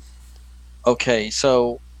germ. Okay,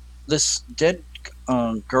 so this Dead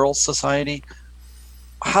Girls Society,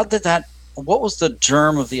 how did that? What was the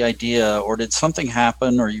germ of the idea, or did something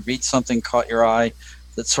happen, or you read something caught your eye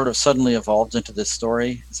that sort of suddenly evolved into this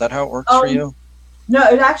story? Is that how it works for you? No,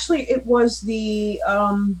 it was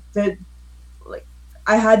like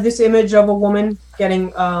I had this image of a woman getting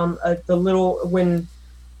the little when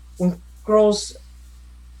girls,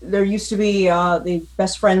 there used to be the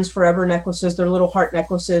best friends forever necklaces. They're little heart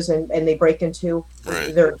necklaces, and they break in two.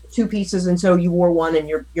 Right. They're two pieces, and so you wore one, and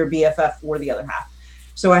your BFF wore the other half.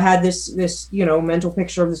 So I had this mental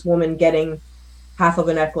picture of this woman getting half of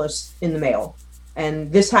a necklace in the mail,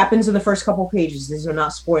 and this happens in the first couple pages. These are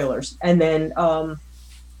not spoilers. And then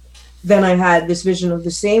I had this vision of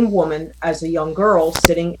the same woman as a young girl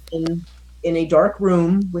sitting in a dark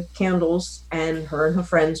room with candles, and her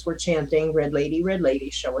friends were chanting, red lady,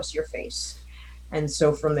 show us your face." And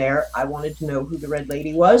so from there, I wanted to know who the Red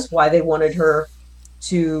Lady was, why they wanted her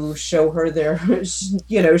to show her their,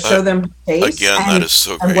 show them her face. Again, that is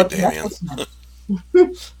so and great, what the Damien. necklace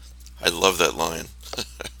meant. I love that line.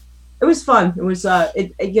 It was fun. It was,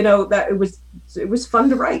 it was fun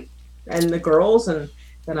to write. And the girls, and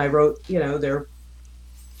then I wrote,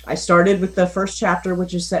 I started with the first chapter,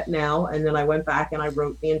 which is set now, and then I went back and I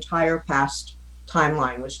wrote the entire past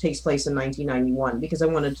timeline, which takes place in 1991, because I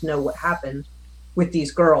wanted to know what happened with these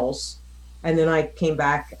girls. And then I came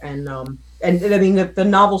back and I mean, the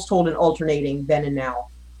novel's told in alternating then and now,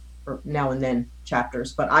 or now and then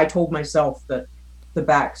chapters, but I told myself the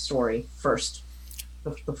backstory first,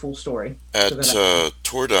 the full story. At So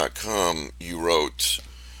Tor.com, you wrote,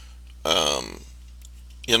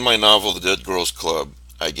 in my novel, The Dead Girls Club,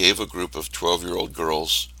 I gave a group of 12-year-old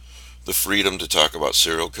girls the freedom to talk about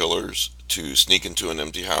serial killers, to sneak into an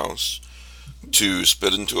empty house, to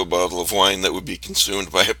spit into a bottle of wine that would be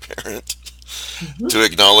consumed by a parent, to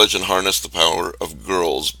acknowledge and harness the power of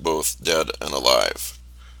girls, both dead and alive.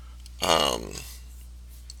 Um,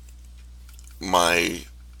 my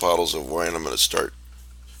bottles of wine, I'm going to start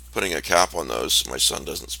putting a cap on those so my son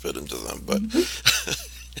doesn't spit into them. But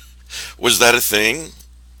was that a thing?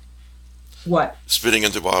 what? Spitting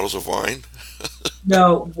into bottles of wine?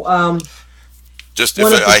 No. Just if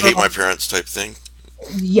One of the I hate my girls- parents type thing?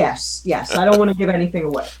 Yes. I don't want to give anything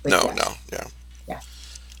away. But No, yes. no, yeah. Yeah.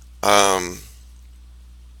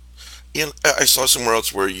 I saw somewhere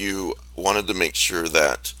else where you wanted to make sure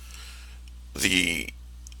that the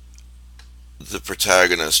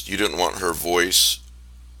protagonist, you didn't want her voice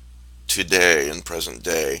today in present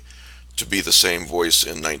day to be the same voice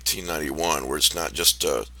in 1991, where it's not just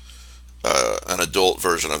an adult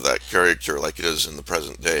version of that character like it is in the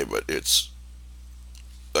present day, but it's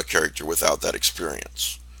a character without that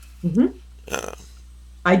experience. Hmm. Uh,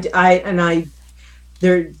 I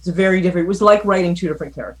they're it's very different. It was like writing two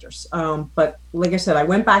different characters. But like I said, I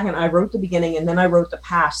went back and I wrote the beginning and then I wrote the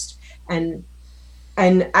past. And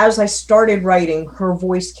as I started writing, her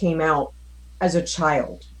voice came out as a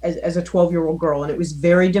child, as a 12-year-old girl, and it was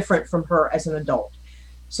very different from her as an adult.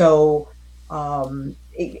 So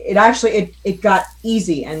it actually it got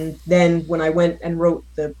easy. And then when I went and wrote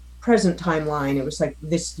the present timeline, it was like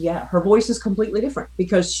this. Yeah, her voice is completely different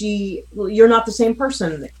because you're not the same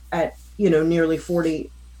person at nearly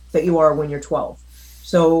 40 that you are when you're 12.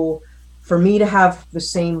 So for me to have the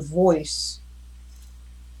same voice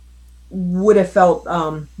would have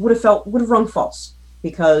rung false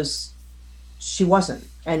because she wasn't.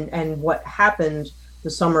 And what happened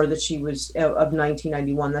the summer that she was of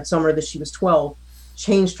 1991, that summer that she was 12,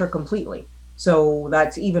 changed her completely. So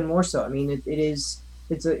that's even more so. I mean,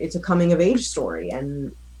 it's a coming of age story,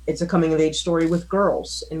 and it's a coming of age story with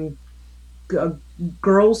girls. And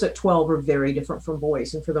girls at 12 are very different from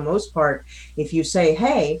boys. And for the most part, if you say,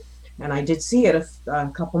 hey, and I did see it a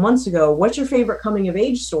couple months ago, what's your favorite coming of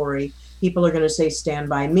age story? People are going to say Stand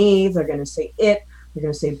By Me. They're going to say It. They're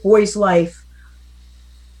going to say Boy's Life.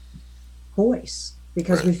 Boys,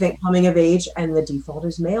 because right. we think coming of age and the default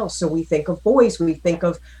is male. So we think of boys. We think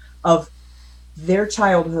of their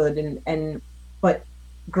childhood. But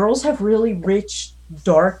girls have really rich,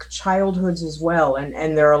 dark childhoods as well.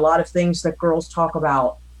 And there are a lot of things that girls talk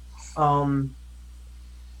about, and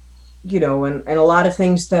a lot of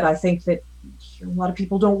things that I think that a lot of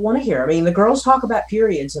people don't want to hear. I mean, the girls talk about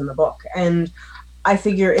periods in the book, and I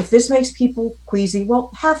figure if this makes people queasy,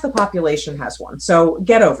 well, half the population has one, so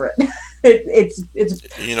get over it. It's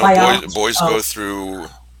boys go through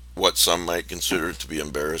what some might consider to be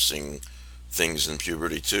embarrassing things in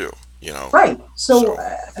puberty too. Right. So,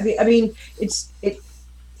 I mean,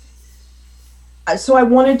 so I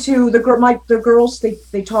wanted to the girls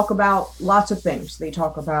they talk about lots of things. They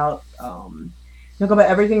talk about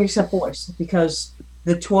everything except boys, because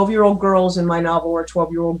the 12-year-old girls in my novel are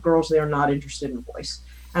 12-year-old girls. They are not interested in boys,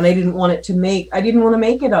 and I didn't want to make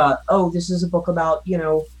it this is a book about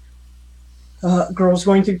girls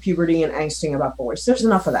going through puberty and angsting about boys. There's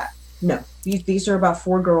enough of that. No, these are about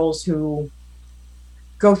four girls who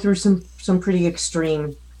go through some pretty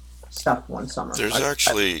extreme stuff one summer. There's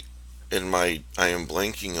actually I am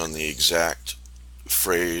blanking on the exact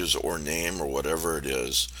phrase or name or whatever it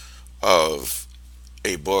is of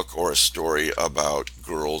a book or a story about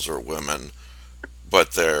girls or women,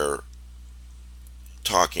 but they're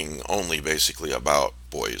talking only basically about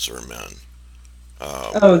boys or men.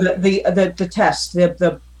 The test,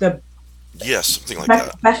 the yes, something like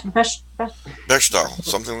that. Bechdel,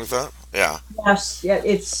 something like that. Yeah. Yes, yeah,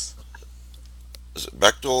 it's. Is it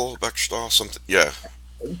Bechdel, something? Yeah.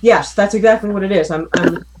 Yes, that's exactly what it is. I'm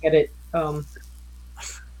looking at it.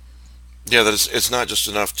 Yeah, that it's not just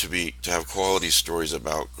enough to have quality stories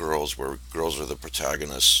about girls where girls are the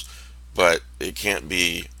protagonists, but it can't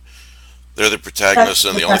be they're the protagonists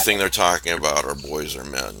and the only thing they're talking about are boys or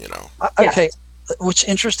men. Okay, what's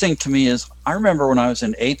interesting to me is I remember when I was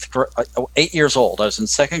in 8 years old. I was in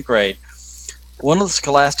 2nd grade. One of the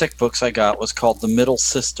scholastic books I got was called The Middle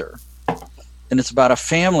Sister, and it's about a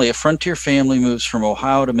frontier family moves from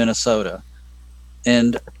Ohio to Minnesota,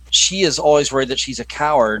 and she is always worried that she's a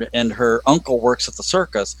coward, and her uncle works at the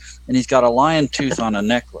circus, and he's got a lion tooth on a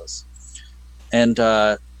necklace. And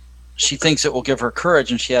she thinks it will give her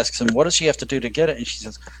courage, and she asks him, what does she have to do to get it? And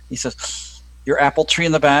he says, your apple tree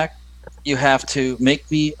in the back, you have to make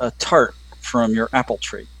me a tart from your apple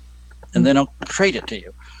tree, and then I'll trade it to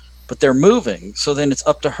you. But they're moving, so then it's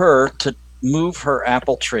up to her to move her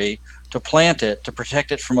apple tree, to plant it, to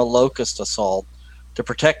protect it from a locust assault, to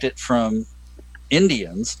protect it from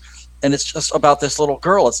Indians. And it's just about this little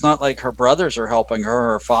girl. It's not like her brothers are helping her,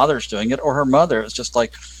 or her father's doing it, or her mother. It's just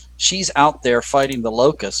like she's out there fighting the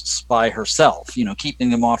locusts by herself, keeping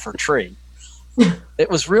them off her tree. It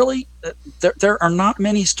was really there are not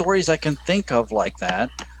many stories I can think of like that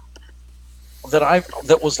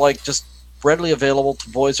was like just readily available to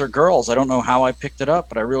boys or girls. I don't know how I picked it up,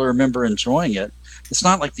 but I really remember enjoying it. It's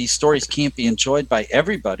not like these stories can't be enjoyed by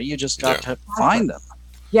everybody. You just got to find them.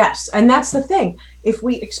 Yes, and that's the thing. If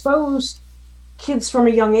we expose kids from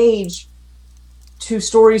a young age to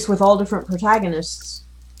stories with all different protagonists,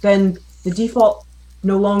 then the default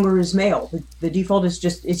no longer is male. The default is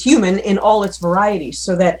it's human in all its varieties,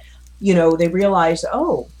 so that, they realize,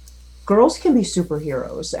 oh, girls can be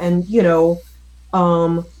superheroes, and,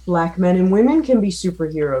 Black men and women can be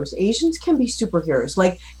superheroes. Asians can be superheroes.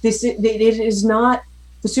 Like this, it is not,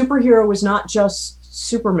 the superhero is not just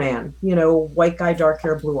Superman, white guy, dark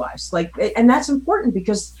hair, blue eyes. Like, and that's important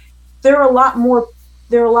because there are a lot more,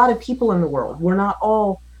 there are a lot of people in the world. We're not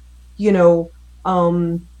all, male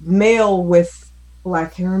with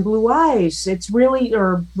black hair and blue eyes. It's really,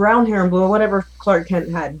 or brown hair and blue, whatever Clark Kent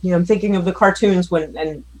had. I'm thinking of the cartoons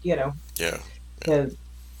Yeah. the,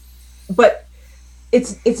 but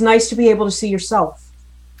it's nice to be able to see yourself,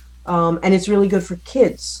 and it's really good for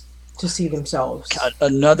kids to see themselves.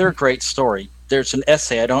 Another great story. There's an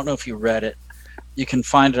essay. I don't know if you read it. You can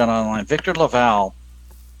find it online. Victor Laval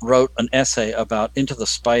wrote an essay about Into the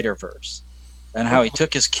Spider-Verse and how he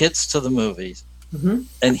took his kids to the movies. Mm-hmm.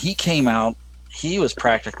 And he came out, he was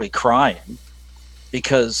practically crying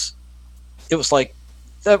because it was like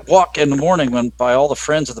that walk in the morning when by all the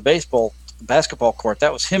friends at the basketball court,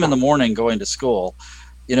 that was him in the morning going to school,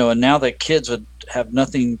 and now that kids would have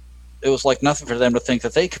nothing, it was like nothing for them to think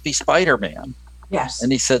that they could be Spider-Man. Yes.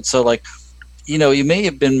 And he said, so like, you may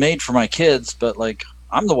have been made for my kids, but like,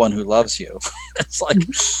 I'm the one who loves you. It's like,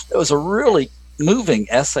 it was a really moving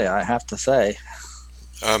essay, I have to say.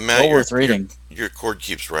 Matt, well worth reading. Your cord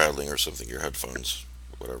keeps rattling or something, your headphones,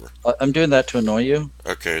 whatever. I'm doing that to annoy you.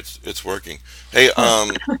 Okay, it's working. Hey,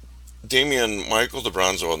 Damien, Michael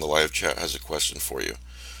DeBronzo on the live chat has a question for you.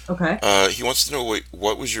 Okay. He wants to know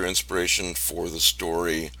what was your inspiration for the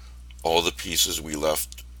story, all the pieces we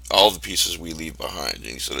leave behind, and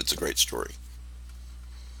he said it's a great story.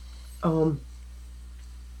 I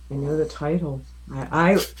know the title.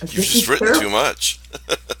 I You've just written too much.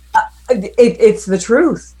 It's the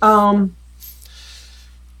truth.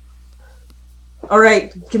 All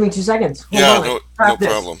right, give me 2 seconds. Hold on. No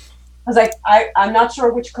problem. I was like, I'm not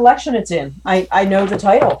sure which collection it's in. I know the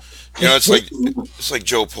title. It's like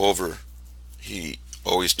Joe Pulver. He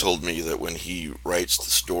always told me that when he writes the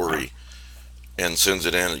story and sends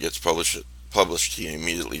it in and gets published, he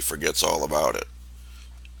immediately forgets all about it.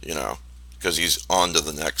 Because he's on to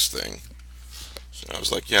the next thing. So I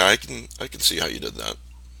was like, yeah, I can see how you did that.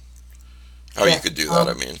 How you could do that,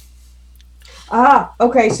 I mean.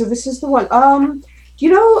 Okay, so this is the one.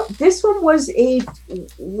 This one was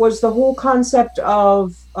the whole concept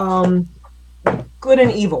of good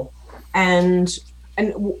and evil, and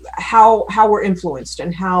how we're influenced,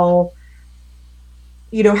 and how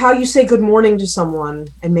how you say good morning to someone,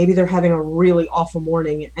 and maybe they're having a really awful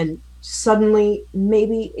morning, and suddenly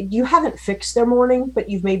maybe you haven't fixed their morning, but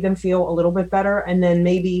you've made them feel a little bit better, and then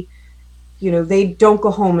maybe they don't go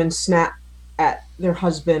home and snap at their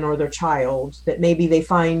husband or their child, that maybe they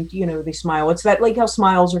find they smile. It's that, like, how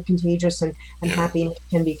smiles are contagious, and happiness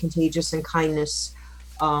can be contagious, and kindness,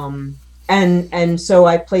 and so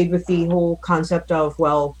I played with the whole concept of,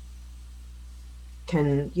 well,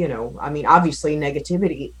 can obviously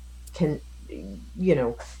negativity can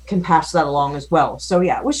pass that along as well. So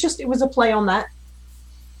yeah, it was a play on that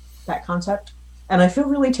concept, and I feel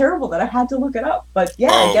really terrible that I had to look it up, but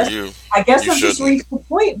yeah, I guess I've just reached the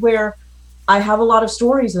point where I have a lot of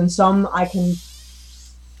stories, and some I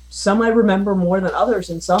remember more than others,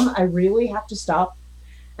 and some I really have to stop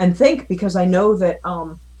and think, because I know that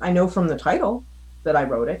I know from the title that I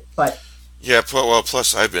wrote it, but yeah. Well,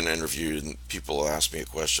 plus I've been interviewed, and people ask me a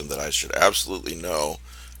question that I should absolutely know.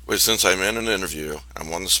 But since I'm in an interview,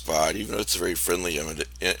 I'm on the spot, even if it's a very friendly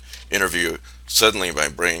interview, suddenly my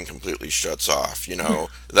brain completely shuts off.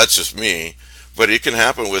 That's just me. But it can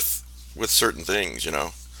happen with certain things.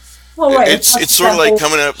 Well, right. It's sort of like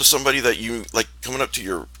coming up to somebody that you like, coming up to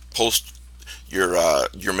your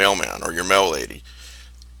mailman or your mail lady,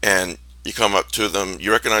 and you come up to them,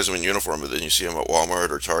 you recognize them in uniform, but then you see them at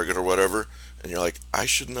Walmart or Target or whatever, and you're like, I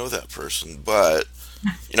should know that person, but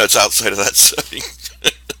it's outside of that setting.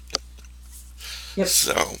 Yep.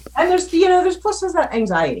 So, and there's pluses, that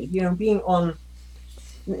anxiety, being on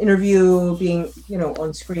an interview, being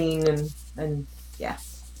on screen, and yeah.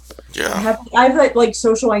 Yeah. I have like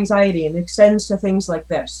social anxiety, and it extends to things like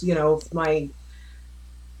this. My,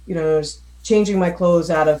 changing my clothes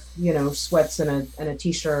out of sweats and a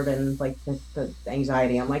t-shirt, and like the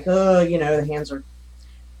anxiety. I'm like, the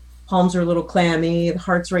palms are a little clammy, the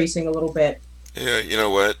heart's racing a little bit. Yeah, you know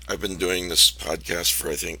what? I've been doing this podcast for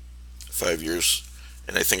I think 5 years,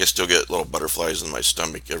 and I think I still get little butterflies in my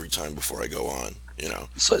stomach every time before I go on.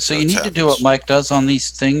 So you need to do what Mike does on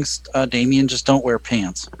these things, Damien. Just don't wear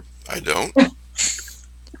pants. I don't.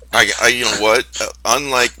 I you know what?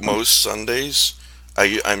 Unlike most Sundays,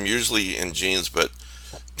 I'm usually in jeans, but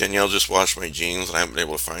Danielle just washed my jeans, and I haven't been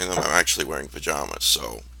able to find them. I'm actually wearing pajamas,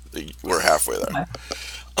 so we're halfway there.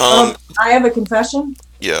 I have a confession.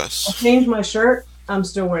 I Yes. changed my shirt. I'm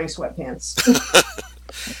still wearing sweatpants.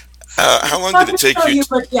 How long Not did to it take tell you? you,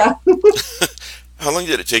 but yeah. How long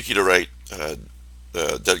did it take you to write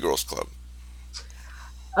Dead Girls Club?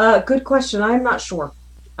 Good question. I'm not sure.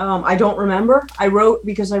 I don't remember. I wrote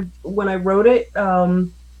because when I wrote it, I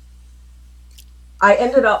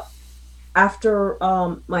ended up after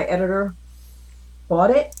my editor bought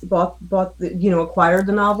the, acquired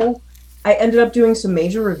the novel. I ended up doing some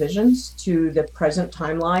major revisions to the present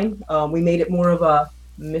timeline. We made it more of a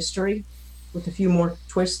mystery with a few more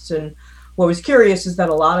twists. And what was curious is that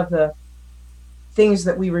a lot of the things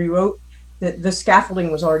that we rewrote, the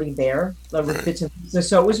scaffolding was already there with Right. bits and pieces.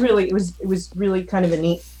 So it was really kind of a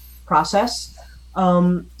neat process.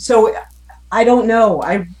 So I don't know.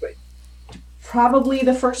 I probably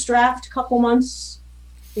the first draft, couple months,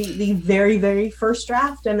 the very very first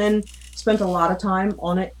draft, and then spent a lot of time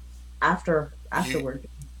on it You afterward.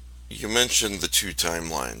 you mentioned the two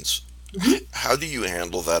timelines. Mhm. How do you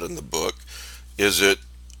handle that in the book? Is it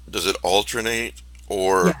does it alternate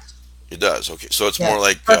or Yes, it does? Okay, so it's more yes.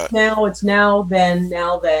 like First now, it's now then,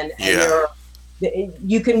 and yeah,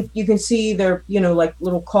 you can see there, like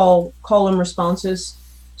little call and responses,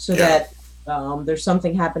 so yeah, that there's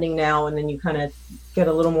something happening now, and then you kind of get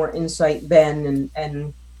a little more insight then,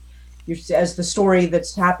 and you as the story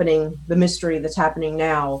that's happening, the mystery that's happening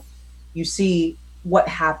now, you see what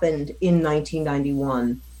happened in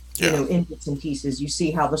 1991, yeah. in bits and pieces. You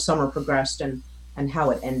see how the summer progressed and how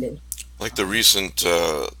it ended. Like the recent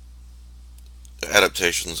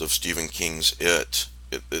adaptations of Stephen King's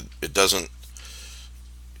It doesn't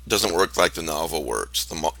work like the novel works.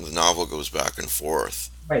 The novel goes back and forth,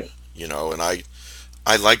 Right. and I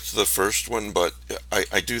liked the first one, but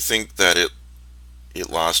I do think that it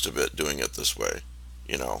lost a bit doing it this way.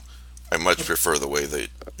 You know, I much prefer the way that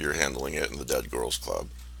you're handling it in the Dead Girls Club.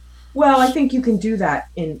 Well, I think you can do that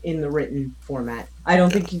in the written format. I don't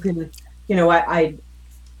Yeah, think you can.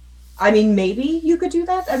 I mean, maybe you could do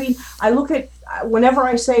that. I mean, I look at whenever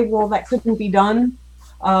I say, well, that couldn't be done.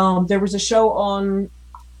 There was a show on,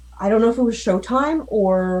 I don't know if it was Showtime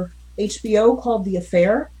or HBO, called The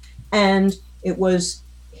Affair, and it was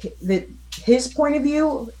his point of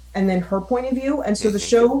view and then her point of view, and so the hmm,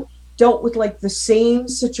 show dealt with like the same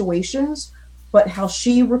situations, but how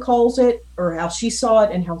she recalls it or how she saw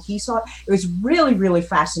it and how he saw it. It was really really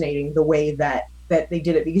fascinating the way that they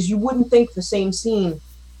did it, because you wouldn't think the same scene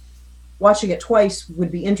watching it twice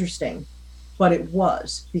would be interesting, but it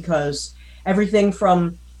was, because everything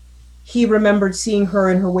from he remembered seeing her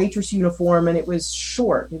in her waitress uniform, and it was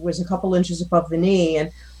short, it was a couple inches above the knee,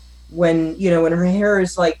 and when her hair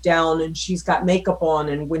is like down and she's got makeup on,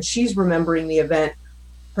 and when she's remembering the event,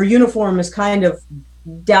 her uniform is kind of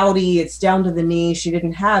dowdy, it's down to the knee, she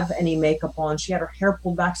didn't have any makeup on, she had her hair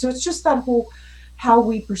pulled back. So it's just that whole how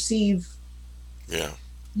we perceive, yeah.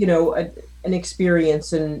 you know a, an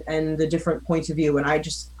experience, and the different points of view. And I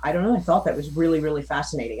don't know, I thought that was really really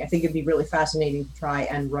fascinating. I think it'd be really fascinating to try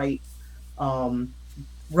and um,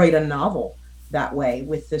 write a novel that way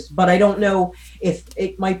with this, but I don't know if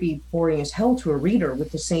it might be boring as hell to a reader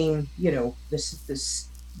with the same, this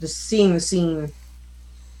seeing the scene,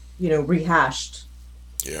 rehashed.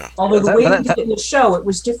 Yeah, Although the That, way they that, did that, it in the show, it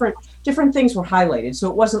was different things were highlighted, so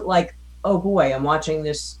it wasn't like, oh boy, I'm watching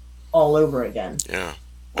this all over again. yeah.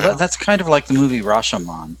 well, I, that's kind of like the movie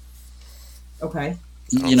Rashomon. Okay.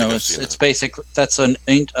 I don't You think know, I've it's seen it's that. basic. That's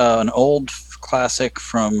an old classic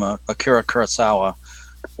from Akira Kurosawa,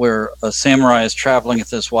 where a samurai is traveling with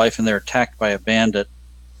his wife and they're attacked by a bandit,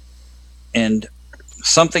 and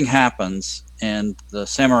something happens and the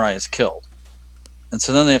samurai is killed, and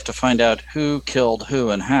so then they have to find out who killed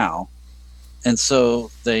who and how. And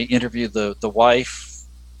so they interview the wife,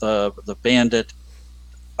 the bandit,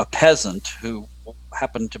 a peasant who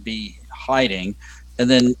happened to be hiding, and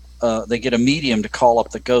then they get a medium to call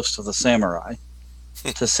up the ghost of the samurai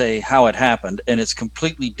to say how it happened, and it's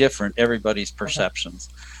completely different everybody's Okay. perceptions.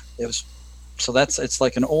 It was so that's it's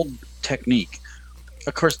like an old technique.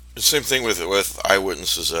 Of course, The same thing with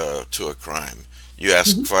eyewitnesses to a crime. You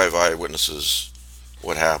ask Mhm. five eyewitnesses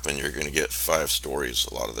what happened, you're going to get five stories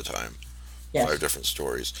a lot of the time, five Yes. different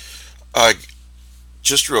stories. Uh,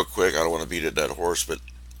 just real quick, I don't want to beat a dead horse, but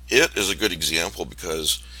it is a good example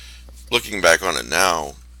because looking back on it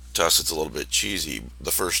now, to us it's a little bit cheesy.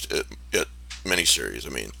 The first it miniseries, I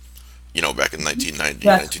mean, back in Mhm. 1990,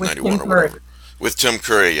 Yes, with 1991 Tim or Curry. whatever. With Tim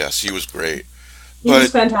Curry, yes, he was great. He was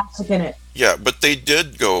But fantastic in it. yeah, but they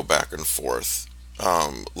did go back and forth,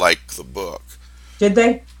 like the book. Did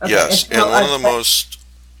they? Okay. Yes, and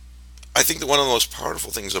I think that one of the most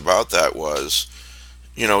powerful things about that was,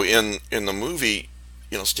 in the movie,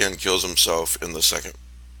 Stan kills himself in the second.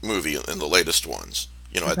 movie in the latest ones,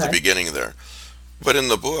 at the Okay. beginning there. But in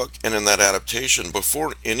the book and in that adaptation,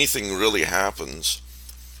 before anything really happens,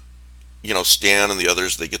 Stan and the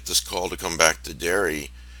others, they get this call to come back to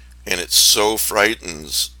Derry, and it so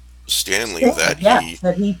frightens Stanley Stanley, that yes,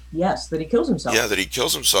 that he kills yeah, himself. that he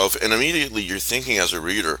kills himself, and immediately you're thinking as a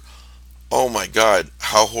reader, oh my God,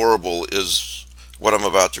 how horrible is what I'm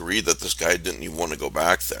about to read that this guy didn't even want to go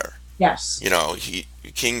back there. Yes.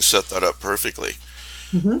 King set that up perfectly.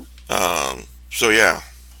 Hmm. So yeah,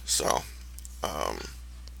 so um,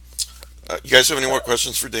 you guys have any more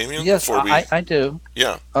questions for Damien Yes, before we? I do.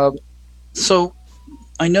 Yeah, Uh, so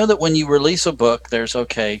I know that when you release a book, there's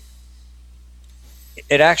okay.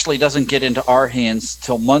 It actually doesn't get into our hands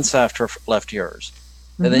till months after it left yours,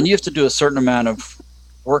 and Hmm. then you have to do a certain amount of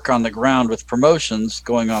work on the ground with promotions,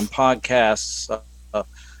 going on podcasts.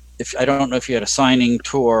 If I don't know if you had a signing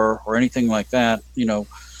tour or anything like that,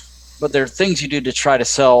 but there are things you do to try to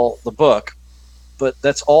sell the book. But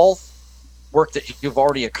that's all work that you've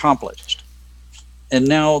already accomplished. And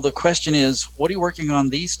now the question is, what are you working on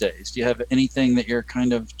these days? Do you have anything that you're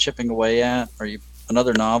kind of chipping away at? Are you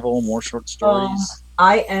another novel, more short stories?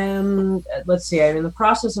 I am. Let's see. I'm in the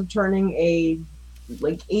process of turning a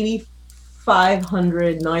like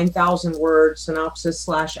 8,500, 9,000 word synopsis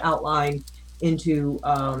slash outline into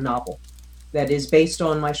a novel that is based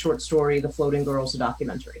on my short story, "The Floating Girls," a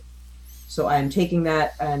documentary. So I'm taking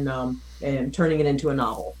that and turning it into a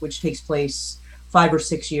novel, which takes place 5 or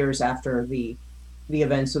 6 years after the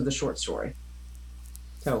events of the short story.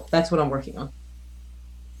 So that's what I'm working on.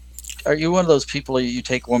 Are you one of those people you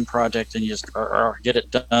take one project and you just get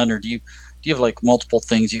it done, or do you have like multiple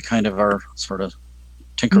things you kind of are sort of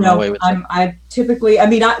tinkering No, away with? I typically, I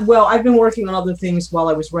mean, I've been working on other things while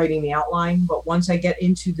I was writing the outline, but once I get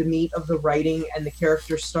into the meat of the writing and the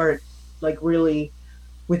characters start like really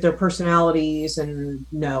with their personalities, and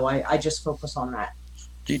no, I just focus on that.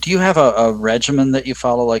 Do you have a regimen that you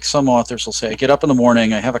follow? Like some authors will say, I get up in the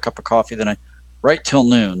morning, I have a cup of coffee, then I write till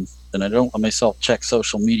noon, then I don't let myself check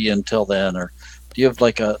social media until then. Or do you have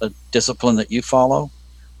like a discipline that you follow?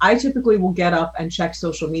 I typically will get up and check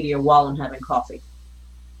social media while I'm having coffee.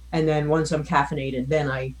 And then once I'm caffeinated, then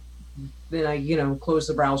I close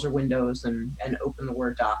the browser windows and open the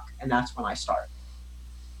Word doc, and that's when I start.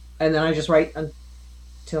 And then I just write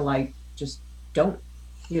until I just don't,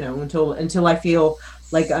 until I feel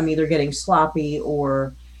like I'm either getting sloppy,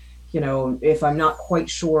 or if I'm not quite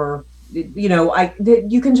sure,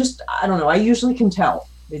 you can just, I don't know, I usually can tell.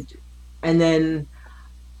 And then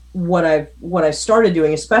what I started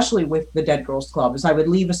doing, especially with the Dead Girls Club, is I would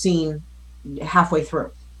leave a scene halfway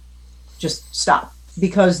through, just stop,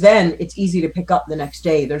 because then it's easy to pick up the next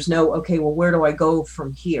day. There's no, okay, well, where do I go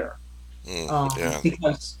from here? yeah.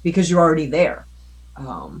 Because you're already there.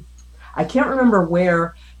 I can't remember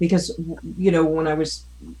where, because when I was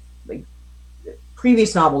like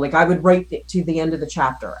previous novel, like I would write it to the end of the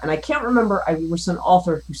chapter, and I can't remember. I was an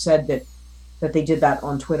author who said that they did that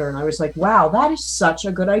on Twitter, and I was like, wow, that is such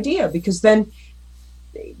a good idea, because then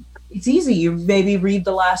it's easy. You maybe read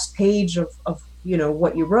the last page of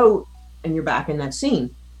what you wrote, and you're back in that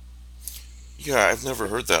scene. Yeah, I've never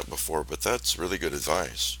heard that before, but that's really good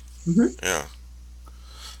advice. Hmm. Yeah.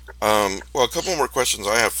 Well, a couple more questions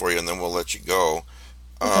I have for you, and then we'll let you go.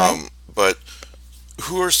 Okay. But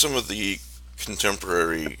who are some of the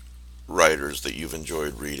contemporary writers that you've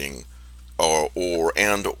enjoyed reading, or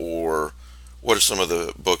what are some of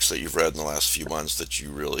the books that you've read in the last few months that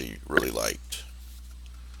you really, really liked?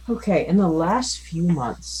 Okay, in the last few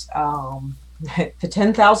months, the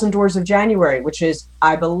 10,000 Doors of January, which is,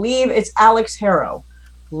 I believe it's Alex Harrow.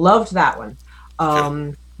 Loved that one.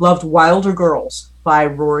 Okay. Loved Wilder Girls by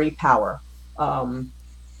Rory Power. Um,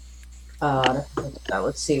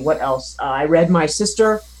 let's see, what else? I read My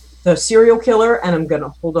Sister, the Serial Killer, and I'm going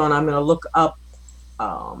to look up.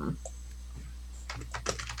 I'm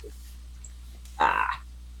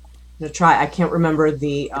going to try, I can't remember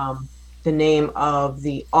the name of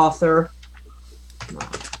the author.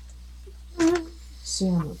 See,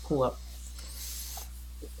 I'm going to pull up.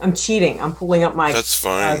 I'm cheating. I'm pulling up my That's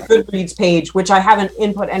fine. Goodreads page, which I haven't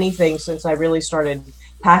input anything since I really started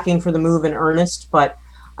packing for the move in earnest. But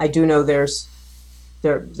I do know there.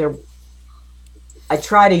 I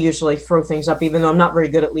try to usually throw things up, even though I'm not very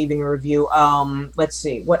good at leaving a review. Let's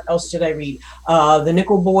see, what else did I read? The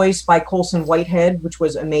Nickel Boys by Colson Whitehead, which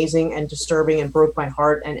was amazing and disturbing and broke my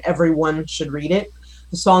heart, and everyone should read it.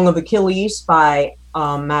 The Song of Achilles by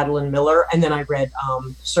Madeline Miller, and then I read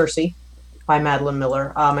Circe by Madeline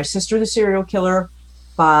Miller. My Sister, the Serial Killer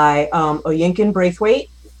by Oyinkan Braithwaite.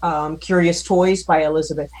 Curious Toys by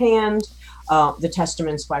Elizabeth Hand. The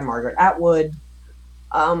Testaments by Margaret Atwood.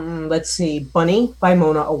 Let's see, Bunny by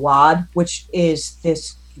Mona Awad, which is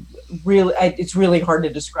this really, it's really hard to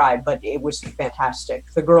describe, but it was fantastic.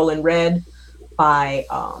 The Girl in Red by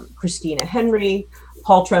Christina Henry,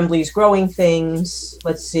 Paul Tremblay's Growing Things,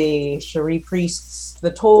 let's see, Cherie Priest's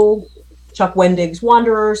The Toll, Chuck Wendig's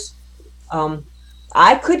Wanderers.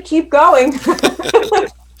 I could keep going.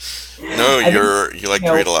 No, you like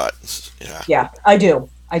to read a lot. Yeah. Yeah, I do.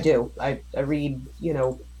 I read,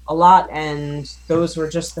 a lot, and those were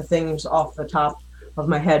just the things off the top of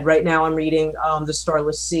my head. Right now I'm reading The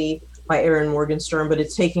Starless Sea by Erin Morgenstern, but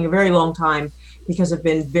it's taking a very long time because I've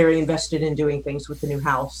been very invested in doing things with the new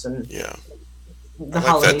house and Yeah. the I like that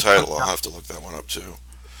holidays. title. I'll have to look that one up too.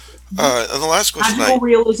 And the last question Magical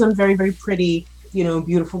realism, very, very pretty,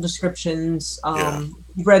 beautiful descriptions. Yeah.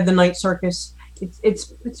 You've read The Night Circus.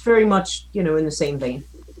 It's very much, in the same vein.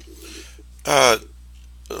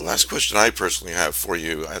 The last question I personally have for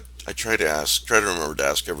you, I try to remember to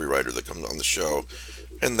ask every writer that comes on the show,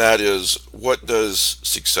 and that is, what does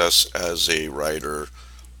success as a writer,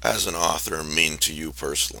 as an author, mean to you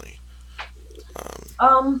personally?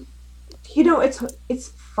 It's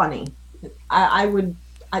funny.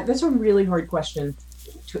 That's a really hard question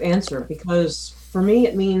to answer, because for me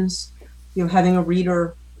it means, having a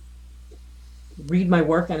reader read my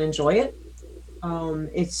work and enjoy it.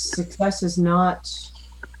 Its success is not,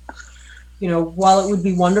 while it would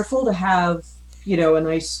be wonderful to have, a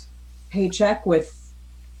nice paycheck with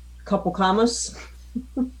a couple commas,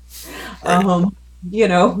 Right.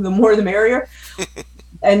 the more the merrier.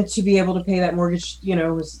 And to be able to pay that mortgage,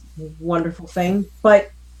 was a wonderful thing.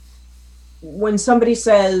 But when somebody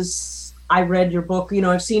says, I read your book,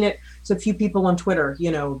 I've seen it. So a few people on Twitter,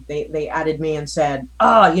 they added me and said,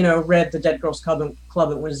 read the Dead Girls Club,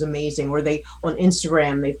 it was amazing. Or they, on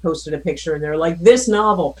Instagram, they posted a picture and they're like, this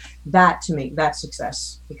novel. That, to me, that's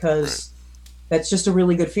success, because that's just a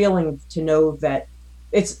really good feeling to know that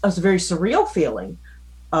it's a very surreal feeling.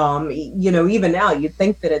 Even now, you'd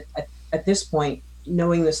think that at this point,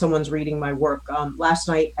 knowing that someone's reading my work. Last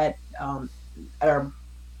night at our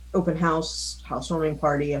open housewarming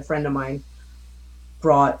party, a friend of mine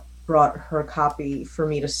brought her copy for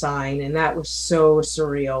me to sign, and that was so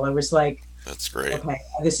surreal. I was like, That's great. okay,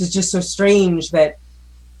 this is just so strange that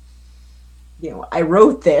I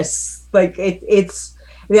wrote this. Like it's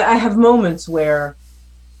I have moments where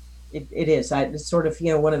it's sort of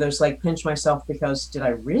one of those, like, pinch myself, because did I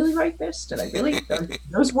really write this? Did I really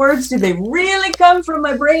those words, did they really come from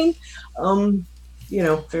my brain?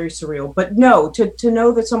 Very surreal. But no, to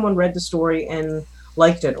know that someone read the story and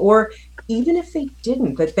liked it, or even if they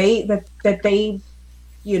didn't, that they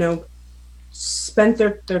spent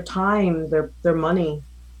their time, their money,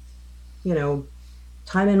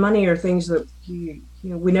 time and money are things that we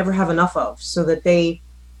never have enough of, so that they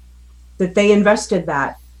invested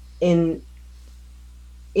that in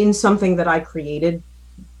something that I created.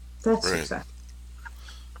 That's Right. success.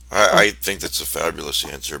 I think that's a fabulous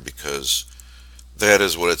answer, because that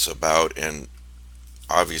is what it's about, and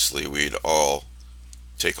obviously we'd all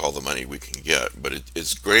take all the money we can get, but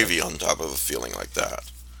it's gravy on top of a feeling like that,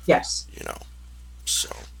 Yes. So,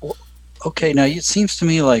 Okay, now it seems to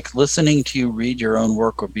me like listening to you read your own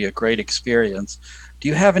work would be a great experience. Do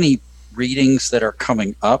you have any readings that are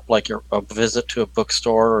coming up, like a visit to a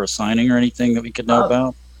bookstore or a signing or anything that we could know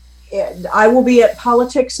about? I will be at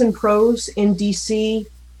Politics and Prose in DC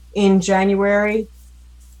in January.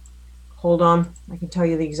 Hold on, I can tell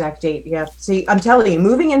you the exact date. Yeah, see, I'm telling you,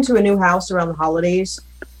 moving into a new house around the holidays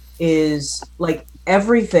is like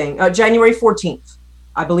everything. January 14th,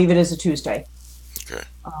 I believe it is a Tuesday. okay.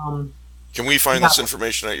 Um, Can we find this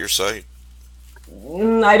information at your site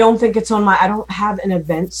I don't think it's on I don't have an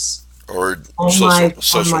events or on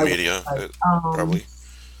social my media? website. Probably.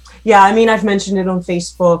 Yeah, I mean, I've mentioned it on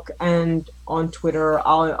Facebook and on Twitter.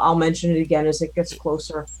 I'll mention it again as it gets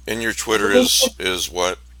closer. And your Twitter is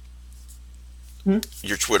what? Hmm?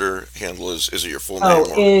 Your Twitter handle is it your full Oh,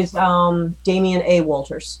 name or is Damian A.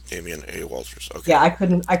 Walters. Damian A. Walters? Okay. Yeah, I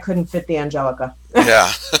couldn't fit the Angelica.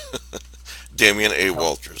 Yeah. Damian A.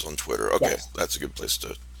 Walters on Twitter. Okay, Yes. that's a good place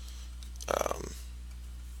to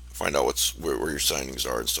find out where your signings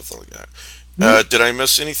are and stuff like that. Did I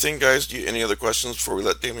miss anything, guys? Any other questions before we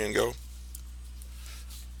let Damian go?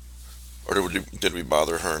 Or did we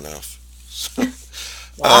bother her enough?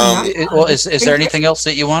 Well, is there anything else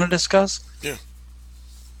that you want to discuss? Yeah.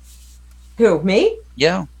 Who, me?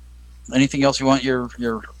 Yeah. Anything else you want your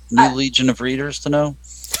new legion of readers to know?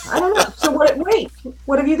 I don't know. So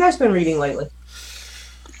what have you guys been reading lately?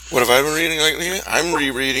 What have I been reading lately? I'm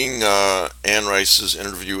rereading Anne Rice's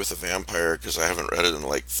Interview with a Vampire, because I haven't read it in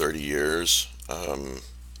like 30 years.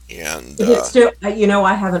 And Is it still? You know,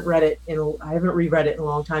 I haven't read it I haven't reread it in a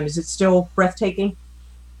long time. Is it still breathtaking?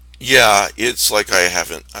 yeah, it's like I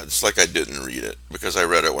haven't. It's like I didn't read it because I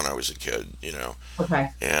read it when I was a kid, you know. Okay.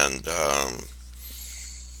 And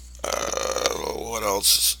what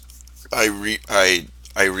else? I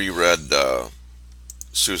reread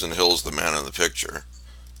Susan Hill's The Man in the Picture.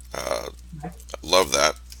 Uh, Okay. love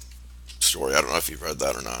that story. I don't know if you've read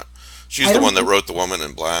that or not. She's I the don't one that think, wrote The Woman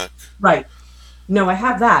in Black. right. No, I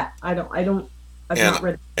have that. I don't. I've And not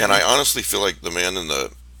read and I it. honestly feel like Man in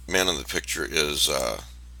the Picture is.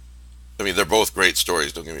 I mean, they're both great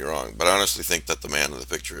stories. Don't get me wrong, but I honestly think that The Man in the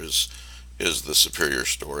Picture is the superior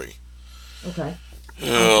story. Okay. Um,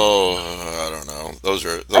 Oh, I don't know. I Those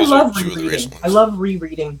are love two of the rereading. recent I ones. love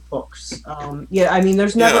rereading books. Yeah, I mean,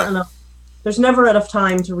 Yeah. there's never enough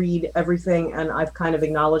time to read everything, and I've kind of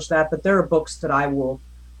acknowledged that. But there are books that I will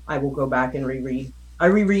go back and reread. I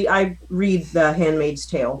read The Handmaid's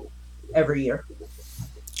Tale every year.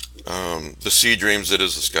 The Sea Dreams That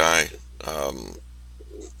Is the Sky, um,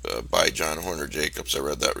 by John Horner Jacobs. I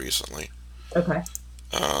read that recently. Okay.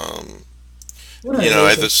 Um, What an you know, I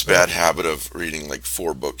have amazing this bad story. habit of reading like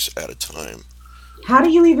four books at a time. How do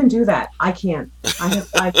you even do that? I can't.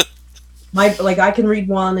 I my like I can read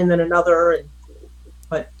one and then another,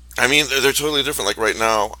 but I mean, they're totally different. Like right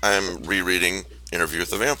now, I'm rereading Interview with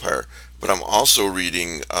the Vampire, but I'm also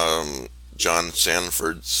reading John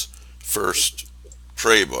Sanford's first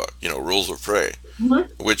Prey book, you know, Rules of Prey, Mhm.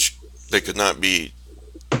 which they could not be,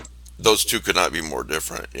 those two could not be more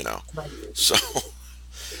different, you know. Right. So,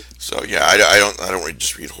 so yeah, I don't really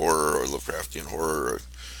just read horror or Lovecraftian horror,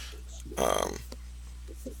 or,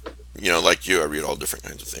 you know, like you, I read all different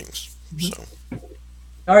kinds of things. Mhm. So,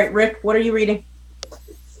 All right, Rick, what are you reading?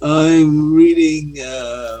 I'm reading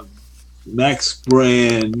Max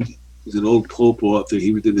Brand. He's an old pulp author.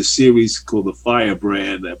 He did a series called The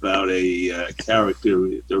Firebrand about a character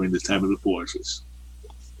during the time of the Borgias.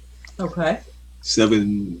 Okay.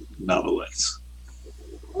 7 novelettes.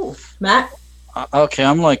 Ooh, Matt. Okay,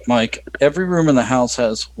 I'm like Mike. Every room in the house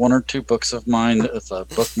has one or two books of mine with a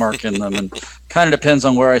bookmark in them, and kind of depends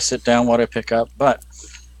on where I sit down, what I pick up. But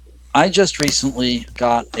I just recently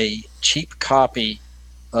got a cheap copy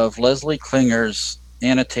of Leslie Klinger's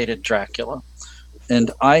annotated Dracula,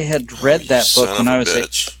 and I had oh, read you that book son when of a I was a.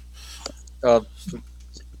 bitch!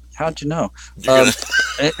 How'd you know? You're Um,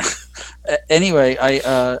 gonna. anyway,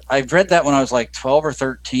 I read that when I was like 12 or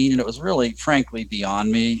 13, and it was really, frankly,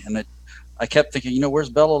 beyond me. And I kept thinking, where's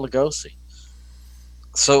Bela Lugosi?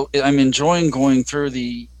 So I'm enjoying going through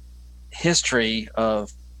the history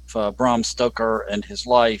of Bram Stoker and his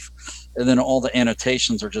life, and then all the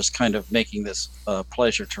annotations are just kind of making this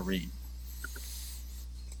pleasure to read.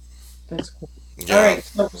 That's cool. All Yeah. right.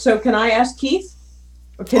 So can I ask Keith?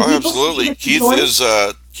 Or can Oh, people see absolutely. that you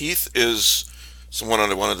joined? Keith is someone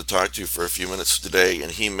I wanted to talk to for a few minutes today,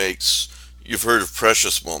 and he makes. You've heard of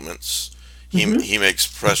precious moments. Mm-hmm. He makes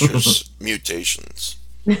precious mutations.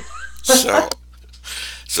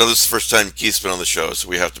 So this is the first time Keith's been on the show, so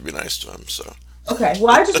we have to be nice to him. So Okay.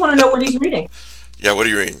 Well, I just want to know what he's reading. yeah, what are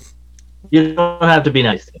you reading? You don't have to be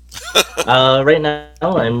nice. Right now,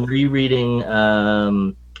 I'm rereading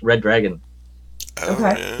Red Dragon. Oh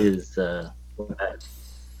Okay. yeah. Is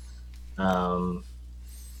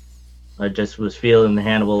I just was feeling the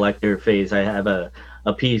Hannibal Lecter phase. I have a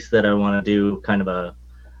piece that I want to do, kind of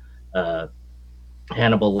a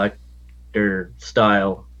Hannibal Lecter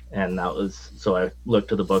style, and that was so I looked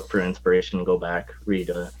to the book for inspiration, go back, read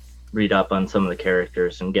up on some of the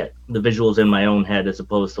characters, and get the visuals in my own head as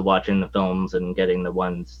opposed to watching the films and getting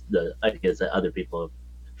the ideas that other people have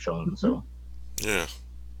shown. So Yeah.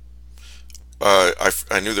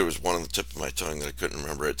 I knew there was one on the tip of my tongue that I couldn't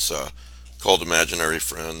remember. It's called Imaginary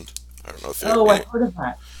Friend. I don't know if Oh, you. I've heard of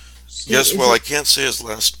that. Yes, Is well, I it, can't say his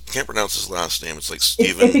last. Can't pronounce his last name. It's like it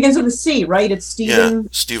Stephen. begins with a C, right? It's Yeah, Stephen.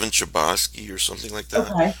 Stephen Chbosky or something like that.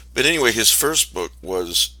 Okay. But anyway, his first book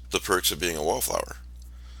was The Perks of Being a Wallflower,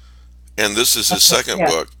 and this is his Okay. second Yeah.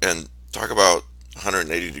 book. And talk about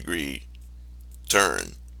 180-degree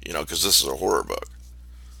turn, you know, because this is a horror book.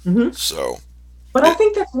 Hmm. So But I it,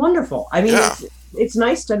 think that's wonderful. I mean, yeah, it's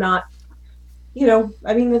nice to not,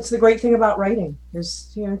 I mean, that's the great thing about writing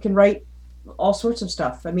is, you can write all sorts of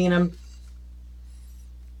stuff. I mean,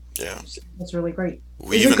 yeah. that's really great.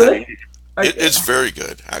 We Is it even good? it's very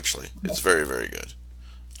good actually. It's very very good.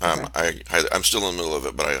 Okay. I'm still in the middle of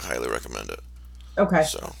it, but I highly recommend it. Okay.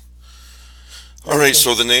 So. All right,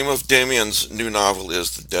 so the name of Damien's new novel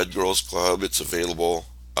is The Dead Girls Club. It's available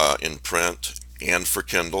in print and for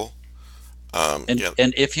Kindle. And Yeah,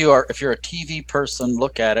 if you're a TV person,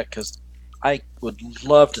 look at it, because I would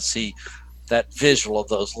love to see that visual of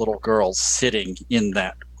those little girls sitting in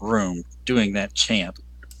that room doing that chant.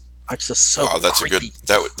 I'm just so Oh, that's creepy.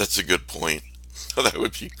 that's a good point. That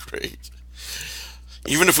would be great.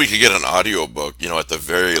 Even if we could get an audio book, at the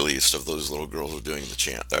very least, of those little girls who are doing the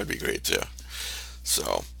chant, that would be great too.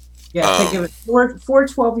 So, Yeah, think of it. Four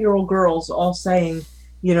 12-year-old girls all saying,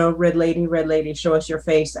 red lady, show us your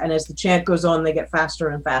face. And as the chant goes on, they get faster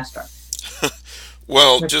and faster.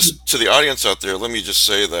 well, just to the audience out there, let me just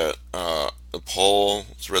say that Paul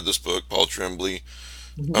has read this book. Paul Tremblay,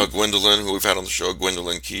 Gwendolyn, who we've had on the show,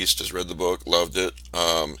 Gwendolyn Keast, has read the book, loved it.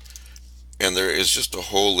 And there is just a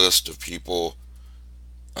whole list of people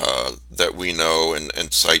that we know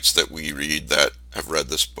and sites that we read that have read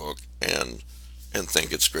this book and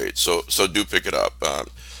think it's great. So do pick it up.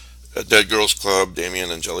 Dead Girls Club,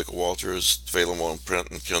 Damien Angelica Walters, available in print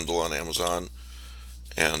and Kindle on Amazon.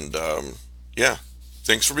 And yeah,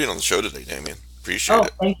 thanks for being on the show today, Damien. Appreciate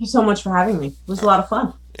it. Thank you so much for having me. It was a lot of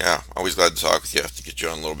fun. Yeah, always glad to talk with you. I have to get you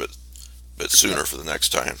on a little bit sooner for the next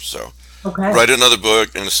time. So Okay. write another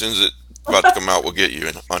book, and as soon as it's about to come out, we'll get you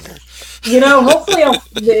on here. Hopefully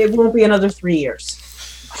it won't be another 3 years.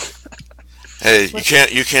 Hey,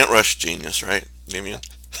 you can't rush genius, right, Damien?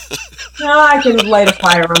 No, I can light a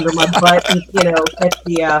fire under my butt and, get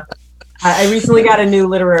the, I recently got a new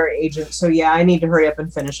literary agent, so yeah, I need to hurry up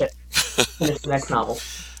and finish it. Finish the next novel.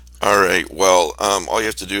 All right. Well, all you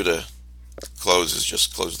have to do to close is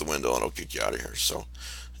just close the window, and I'll kick you out of here. So,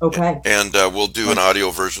 Okay. and we'll do an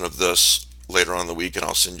audio version of this later on in the week, and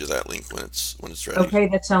I'll send you that link when it's ready. Okay,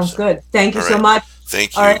 that sounds good. Thank you All so right. much.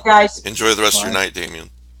 Thank you. All right, guys. Enjoy the rest of your night, Damien.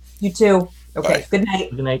 You too. Okay. Bye. Good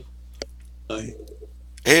night. Good night. Bye.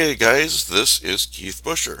 Hey guys, this is Keith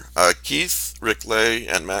Busher. Keith, Rick Lay,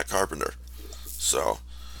 and Matt Carpenter. So,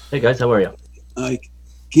 Hey guys, how are you?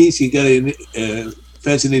 Keith, you got a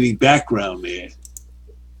fascinating background there.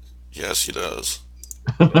 yes, he does.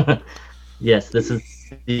 Yes, this is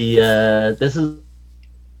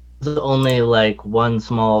only like one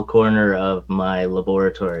small corner of my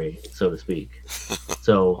laboratory, so to speak.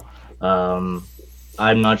 So,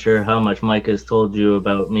 I'm not sure how much Mike has told you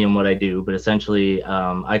about me and what I do, but essentially,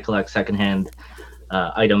 I collect secondhand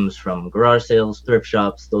items from garage sales, thrift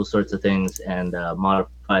shops, those sorts of things, and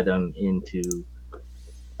modify them into,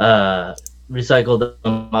 recycle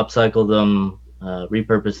them, upcycle them,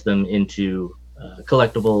 repurpose them into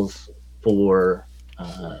collectibles for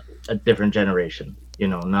a different generation.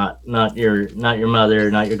 Not your mother,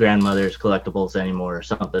 not your grandmother's collectibles anymore.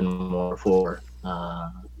 Something more for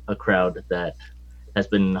a crowd that has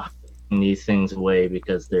been hiding these things away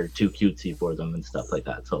because they're too cutesy for them and stuff like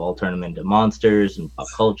that. So I'll turn them into monsters and pop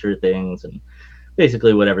culture things and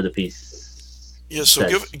basically whatever the piece. Yeah, so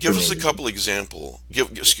says give for us a me. couple example. Give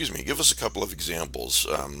us a couple of examples,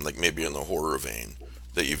 like maybe in the horror vein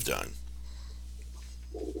that you've done.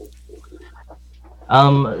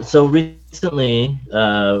 So recently,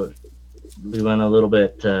 we went a little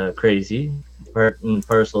bit crazy, part and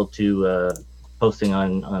parcel to posting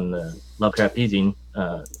on the Lovecraft eZine.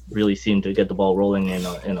 Really seemed to get the ball rolling in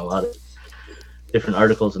a lot of different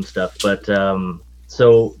articles and stuff. But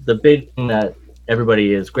so the big thing that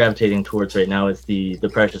everybody is gravitating towards right now is the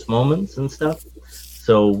precious moments and stuff.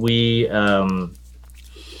 So we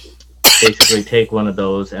basically take one of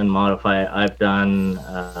those and modify it. I've done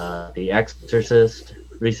The Exorcist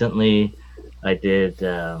recently. I did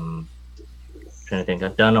trying to think.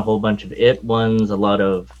 I've done a whole bunch of It ones, a lot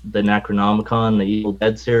of the Necronomicon, the Evil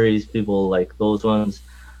Dead series. People like those ones.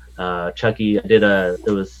 Chucky. There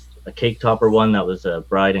was a cake topper one that was a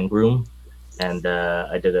bride and groom, and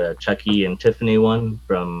I did a Chucky and Tiffany one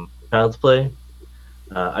from Child's Play.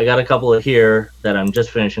 I got a couple of here that I'm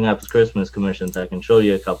just finishing up as Christmas commissions. I can show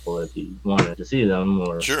you a couple if you wanted to see them.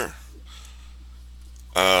 Or Sure.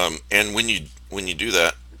 And when you do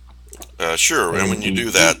that, sure. And when you do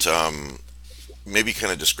that, maybe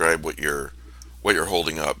kind of describe what you're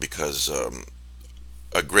holding up, because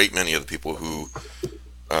a great many of the people who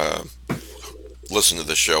listen to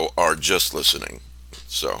the show are just listening.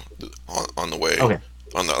 So on the way, Okay.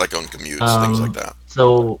 on commutes, things like that.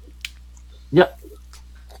 So, yep.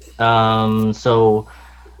 A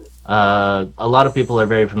lot of people are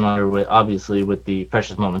very familiar with the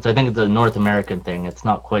precious moments. I think it's a North American thing. It's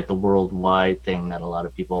not quite the worldwide thing that a lot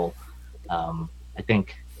of people. I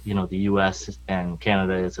think the U.S. and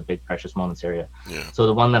Canada is a big precious moments area. Yeah. So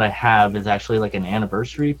the one that I have is actually like an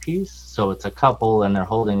anniversary piece. So it's a couple and they're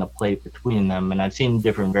holding a plate between them, and I've seen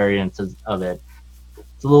different variants of it.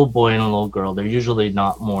 It's a little boy and a little girl. They're usually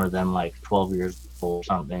not more than like 12 years old or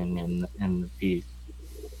something in the piece.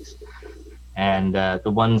 And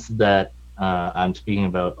the ones that I'm speaking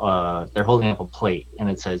about, they're holding up a plate and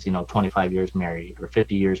it says, 25 years married or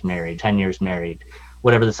 50 years married, 10 years married,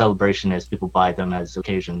 whatever the celebration is. People buy them as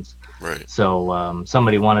occasions. Right. So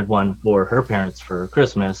somebody wanted one for her parents for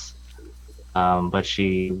Christmas, but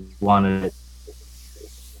she wanted it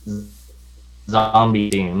zombie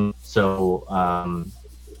theme. So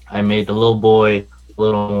I made the little boy a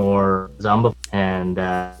little more zombie and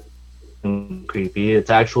creepy. It's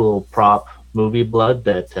actual prop movie blood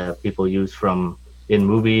that people use from in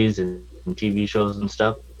movies and TV shows and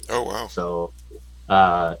stuff. Oh, wow. So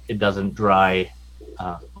it doesn't dry.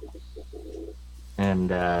 Uh, and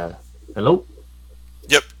hello.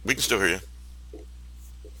 Yep, we can still hear you.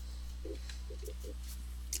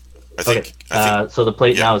 I Okay. think. I think. So the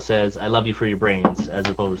plate yeah. now says "I love you for your brains," as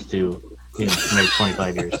opposed to married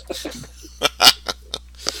 25 years.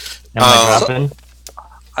 Am I dropping?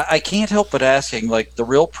 I can't help but asking, like the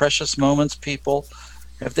real precious moments people,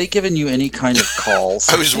 have they given you any kind of calls?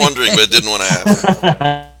 I was wondering, but I didn't want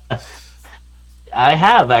to ask. I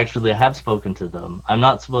have spoken to them. I'm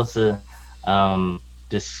not supposed to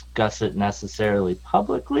discuss it necessarily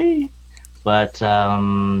publicly, but Oh,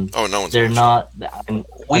 no one's they're mentioned. not.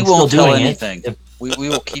 We I'm won't still tell doing anything. It. We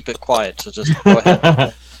will keep it quiet. So just go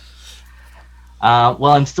ahead.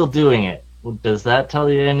 Well, I'm still doing it. Does that tell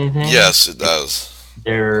you anything? Yes, it does.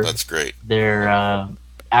 They're That's great. they're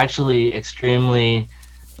actually extremely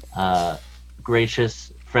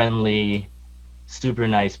gracious, friendly, super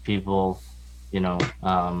nice people. They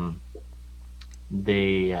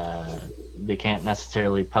can't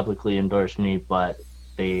necessarily publicly endorse me, but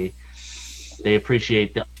they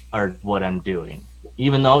appreciate the art of what I'm doing.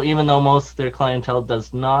 Even though most of their clientele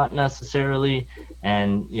does not necessarily,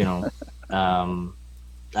 and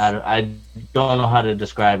I don't know how to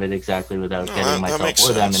describe it exactly without No, getting that myself makes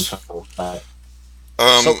or them in sense. trouble. But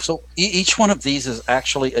So each one of these is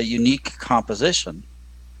actually a unique composition.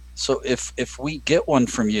 So if we get one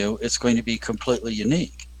from you, it's going to be completely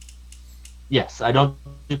unique. yes, I don't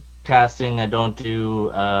do casting. I don't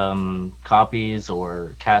do copies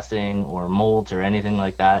or casting or molds or anything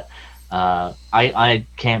like that. I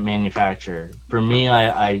can't manufacture. For me,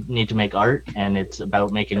 I need to make art, and it's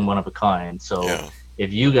about making one of a kind. So yeah.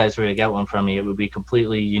 if you guys were to get one from me, it would be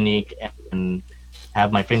completely unique and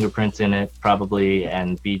have my fingerprints in it probably,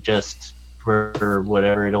 and be just for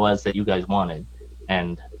whatever it was that you guys wanted,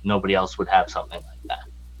 and nobody else would have something like that.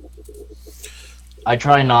 I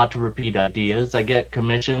try not to repeat ideas. I get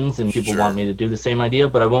commissions and people Sure. want me to do the same idea,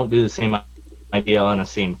 but I won't do the same idea on the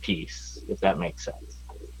same piece, if that makes sense.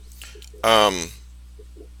 Well,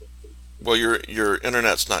 your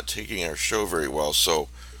internet's not taking our show very well, so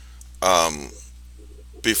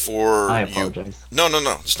before I you apologize. no,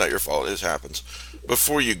 it's not your fault. It happens.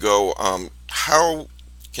 Before you go, how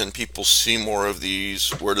can people see more of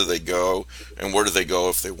these? Where do they go? And where do they go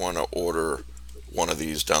if they want to order one of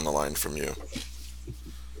these down the line from you?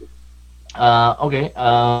 Okay.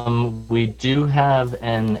 We do have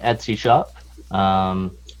an Etsy shop.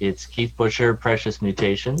 It's Keith Busher Precious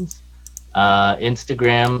Mutations.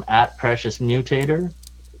 Instagram @Precious Mutator.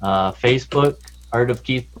 Facebook Art of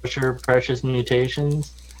Keith Busher Precious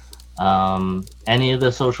Mutations. Any of the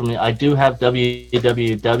social media. I do have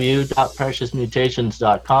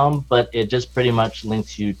www.preciousmutations.com, but it just pretty much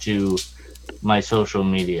links you to my social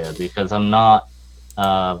media because I'm not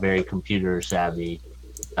very computer savvy.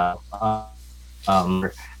 A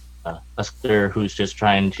scholar who's just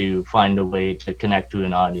trying to find a way to connect to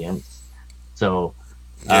an audience. So,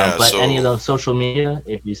 Yeah, but any of so those social media,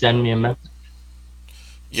 if you send me a message,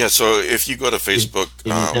 yeah, so if you go to Facebook,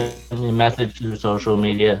 if you send me a message through social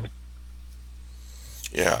media,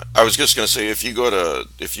 yeah, I was just gonna say if you go to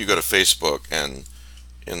Facebook and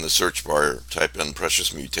in the search bar type in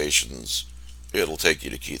Precious Mutations, it'll take you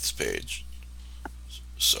to Keith's page.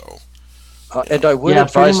 So And I would yeah,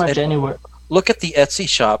 pretty advise much anywhere. look at the Etsy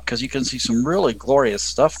shop because you can see some really glorious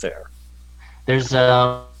stuff there. There's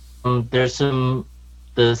some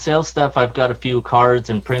the sales stuff. I've got a few cards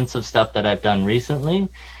and prints of stuff that I've done recently.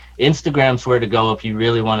 Instagram's where to go if you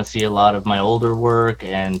really want to see a lot of my older work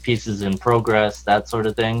and pieces in progress, that sort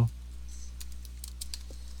of thing.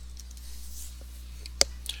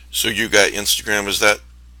 so you got Instagram, is that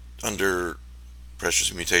under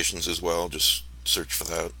Precious Mutations as well? Just search for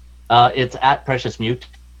that. It's @Precious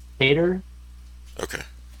Mutator. Okay.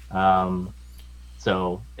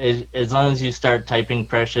 So as long as you start typing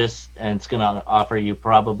Precious, and it's gonna offer you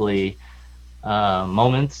probably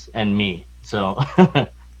moments and me. So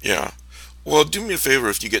Yeah. Well, do me a favor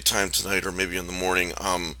if you get time tonight or maybe in the morning.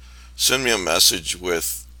 Send me a message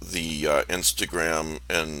with the Instagram,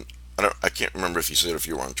 and I can't remember if you said if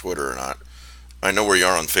you were on Twitter or not. I know where you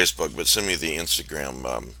are on Facebook, but send me the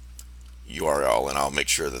Instagram URL, and I'll make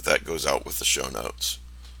sure that that goes out with the show notes.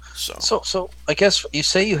 So, So I guess you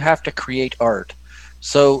say you have to create art.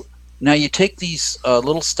 So now you take these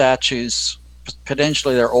little statues,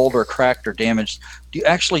 potentially they're old or cracked or damaged. Do you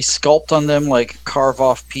actually sculpt on them, like carve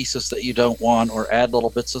off pieces that you don't want, or add little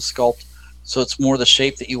bits of sculpt so it's more the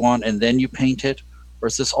shape that you want, and then you paint it, or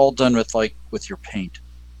is this all done with your paint?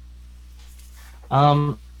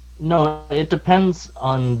 No, it depends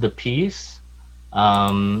on the piece.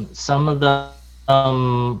 Some of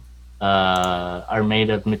them are made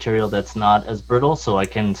of material that's not as brittle, so I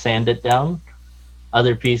can sand it down.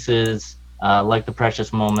 Other pieces, like the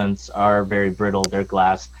precious moments, are very brittle. They're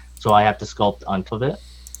glass, so I have to sculpt onto it.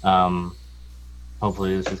 Um,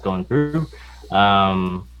 Hopefully, this is going through.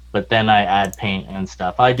 But then I add paint and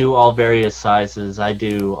stuff. I do all various sizes. I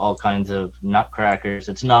do all kinds of nutcrackers.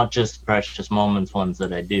 It's not just precious moments ones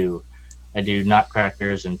that I do. I do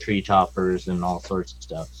nutcrackers and tree toppers and all sorts of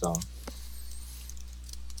stuff. So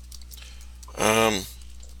um,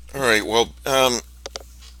 all right. Well,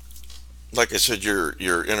 like I said, your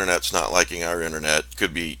internet's not liking our internet.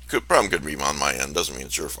 Could be on my end. Doesn't mean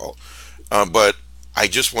it's your fault. But I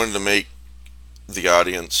just wanted to make the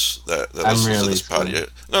audience that I'm listens to really this sorry. podcast.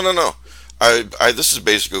 No. This is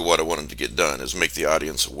basically what I wanted to get done is make the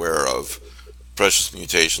audience aware of precious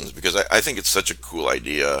mutations because I think it's such a cool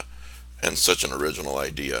idea and such an original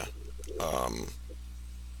idea. Um,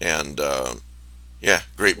 and yeah,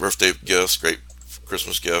 great birthday gifts, great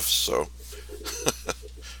Christmas gifts. So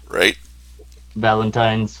right,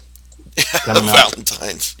 Valentine's coming up.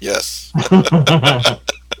 Valentine's, yes.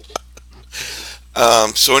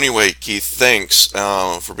 So anyway, Keith, thanks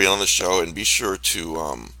for being on the show, and be sure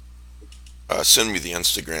to send me the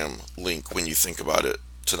Instagram link when you think about it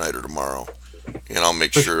tonight or tomorrow, and I'll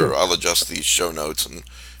make For sure sure. I'll adjust these show notes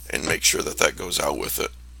and make sure that that goes out with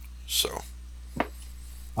it. So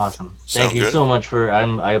Awesome. Thank sound you good? so much for.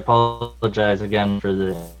 I apologize again for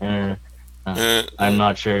the inter. I'm Uh,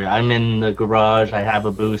 not sure. I'm in the garage. I have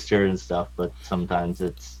a booster and stuff, but sometimes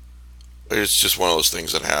it's it's just one of those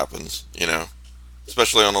things that happens,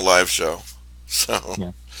 especially on a live show. So,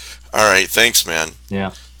 yeah, all right, thanks, man.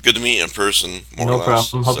 yeah. Good to meet you in person, more or No less.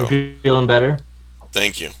 problem. Hope So, you're feeling better.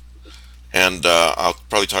 thank you, and I'll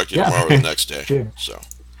probably talk to you Yeah, tomorrow or the next day. sure. So,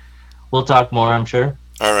 We'll talk more, I'm sure.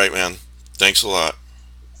 all right, man. Thanks a lot.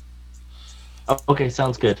 Okay,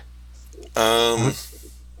 sounds good. Um,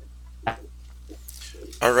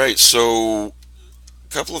 all right, so a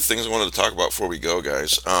couple of things I wanted to talk about before we go,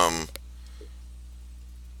 guys.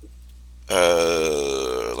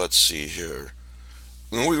 Let's see here.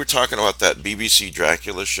 When we were talking about that BBC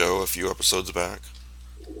Dracula show a few episodes back,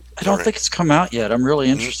 I is that don't right? think it's come out yet. I'm really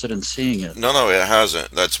N- interested in seeing it. No, it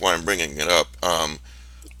hasn't. That's why I'm bringing it up.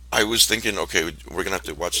 I was thinking, okay, we're gonna have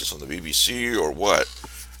to watch this on the BBC or what?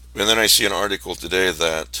 And then I see an article today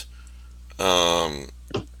that um,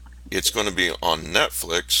 it's going to be on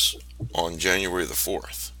Netflix on January the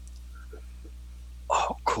 4th.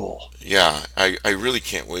 Oh, cool. Yeah, I really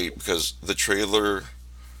can't wait because the trailer,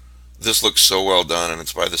 this looks so well done, and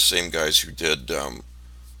it's by the same guys who did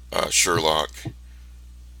Sherlock.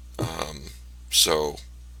 Um, so,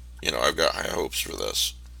 I've got high hopes for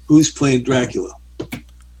this. Who's playing Dracula?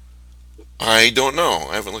 I don't know.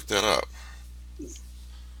 I haven't looked that up.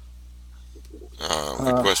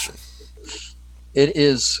 Good Uh, question. it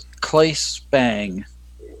is Clace Bang.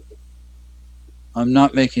 I'm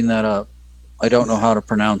not making that up. I don't know how to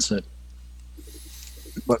pronounce it.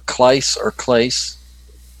 But Clace or Clace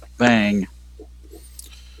Bang.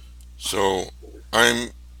 So, I'm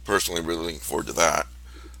personally really looking forward to that.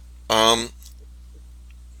 Um,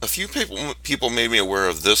 a few people made me aware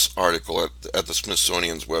of this article at the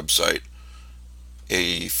Smithsonian's website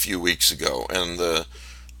a few weeks ago, and the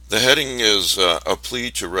heading is a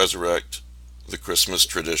plea to resurrect the Christmas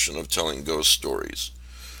tradition of telling ghost stories.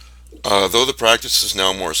 Though the practice is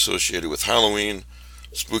now more associated with Halloween,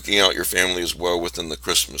 spooking out your family is well within the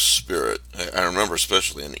Christmas spirit. I remember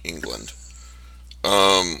especially in England.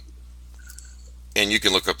 Um, and you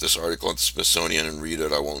can look up this article at the Smithsonian and read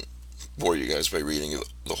it. I won't bore you guys by reading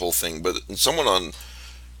the whole thing, but someone on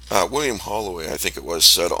William Holloway, I think it was,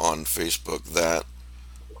 said on Facebook that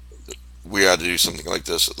we had to do something like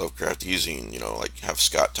this at Lovecraft eZine, like have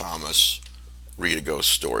Scott Thomas read a ghost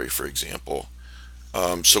story, for example.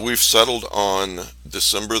 So we've settled on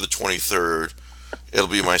December the 23rd. It'll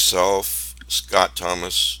be myself, Scott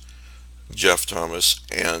Thomas, Jeff Thomas,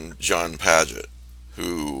 and John Paget,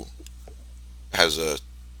 who has a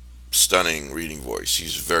stunning reading voice.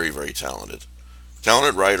 He's very, very talented.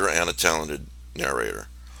 Talented writer and a talented narrator.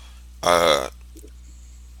 Uh,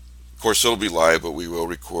 course, it'll be live, but we will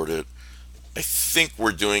record it. I think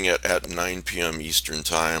we're doing it at 9 p.m. Eastern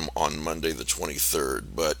Time on Monday the 23rd,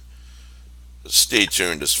 but stay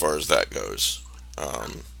tuned as far as that goes.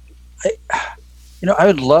 I, I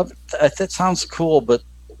would love that. Sounds cool, but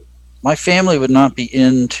my family would not be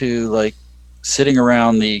into like sitting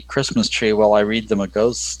around the Christmas tree while I read them a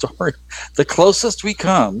ghost story. The closest we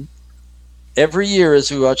come every year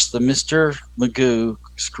is we watch the Mr. Magoo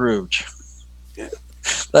Scrooge. Yeah.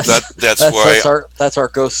 That's our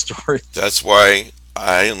ghost story. That's why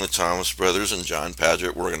I and the Thomas brothers and John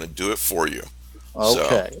Padgett, we're going to do it for you.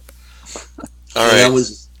 Okay. So, all right.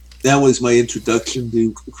 That was my introduction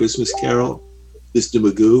to Christmas Carol, Mr.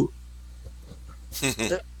 Magoo.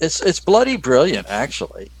 It's bloody brilliant,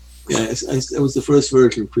 actually. Yeah, it was the first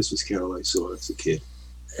version of Christmas Carol I saw as a kid.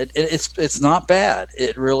 It's not bad.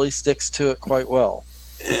 It really sticks to it quite well.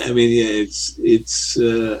 I mean, yeah, it's.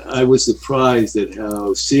 I was surprised at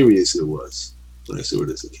how serious it was when I saw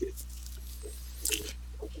it as a kid.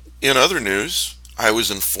 In other news, I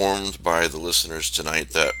was informed by the listeners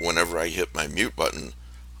tonight that whenever I hit my mute button,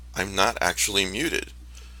 I'm not actually muted.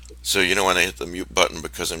 So, when I hit the mute button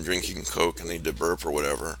because I'm drinking Coke and need to burp or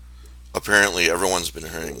whatever, apparently everyone's been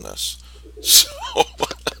hearing this.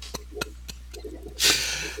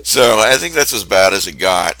 So I think that's as bad as it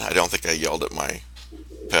got. I don't think I yelled at my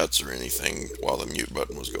pets or anything while the mute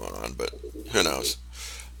button was going on, but who knows.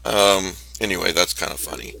 Anyway, that's kind of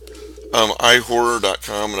funny.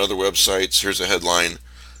 iHorror.com and other websites, here's a headline: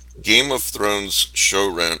 Game of Thrones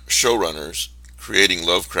showrunners creating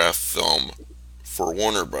Lovecraft film for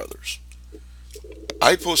Warner Brothers.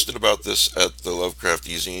 I posted about this at the Lovecraft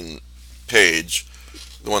eZine page,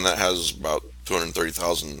 the one that has about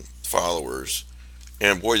 230,000 followers,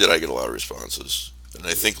 and boy did I get a lot of responses. And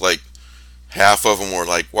I think like half of them were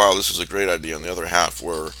like, wow, this is a great idea, and the other half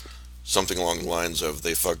were something along the lines of,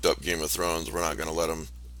 they fucked up Game of Thrones, we're not going to let them,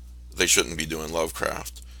 they shouldn't be doing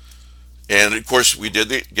Lovecraft. And of course we did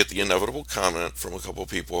get the inevitable comment from a couple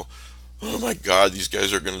people, oh my god, these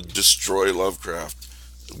guys are going to destroy Lovecraft,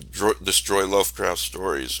 destroy Lovecraft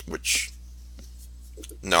stories, which,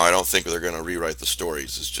 no, I don't think they're going to rewrite the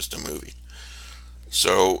stories, it's just a movie.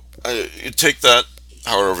 So you take that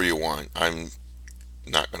however you want. I'm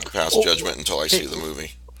not going to pass judgment until I see the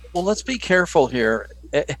movie. Well, let's be careful here.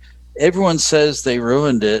 Everyone says they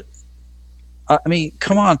ruined it. I mean,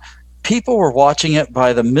 come on. People were watching it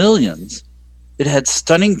by the millions. It had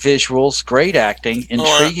stunning visuals, great acting,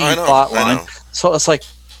 intriguing plot line. So it's like,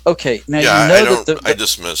 okay, now I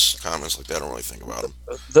dismiss comments like that. I don't really think about them.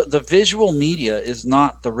 The visual media is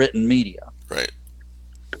not the written media. Right.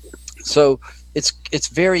 So it's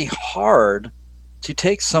very hard to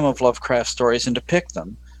take some of Lovecraft's stories and depict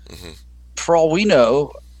them. Mm-hmm. For all we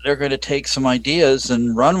know, they're going to take some ideas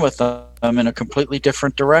and run with them in a completely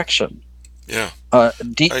different direction. Yeah.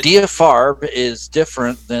 Dia Farb is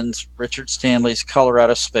different than Richard Stanley's Color Out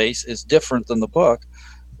of Space, is different than the book,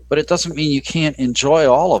 but it doesn't mean you can't enjoy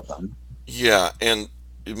all of them. Yeah, and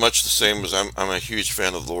much the same as I'm a huge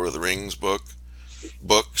fan of Lord of the Rings books,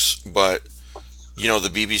 but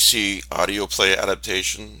the BBC audio play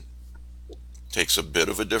adaptation takes a bit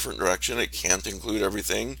of a different direction. It can't include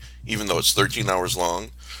everything, even though it's 13 hours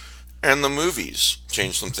long. And the movies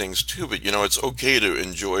change some things too, but it's okay to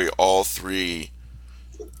enjoy all three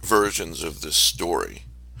versions of this story.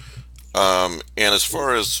 And as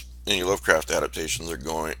far as any Lovecraft adaptations are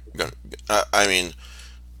going, I mean,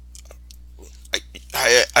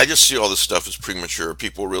 I just see all this stuff as premature.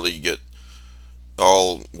 People really get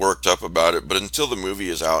all worked up about it, but until the movie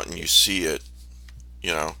is out and you see it,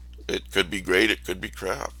 it could be great, it could be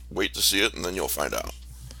crap. Wait to see it and then you'll find out.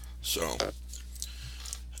 So,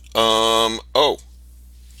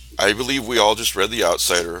 I believe we all just read The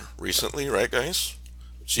Outsider recently, right, guys?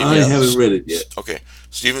 I haven't read it yet. Okay,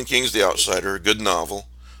 Stephen King's The Outsider, good novel.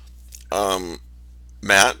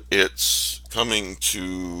 Matt, it's coming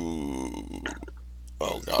to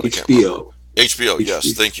HBO. HBO,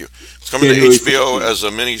 yes, thank you. It's coming January to HBO 15th. As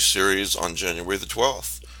a mini-series on January the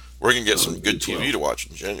 12th. We're going to get some good TV to watch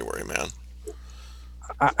in January, man.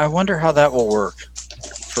 I wonder how that will work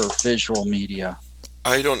for visual media.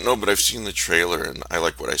 I don't know, but I've seen the trailer, and I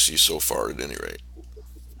like what I see so far at any rate.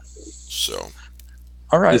 So.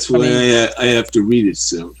 All right. That's why I have to read it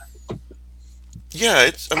soon.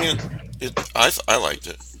 Yeah, I liked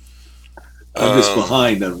it. I'm just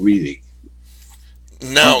behind on reading.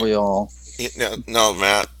 Now, aren't we all? Now,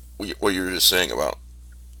 Matt, what you were just saying about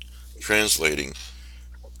translating,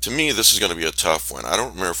 to me, this is going to be a tough one. I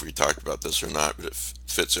don't remember if we talked about this or not, but it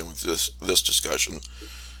fits in with this discussion.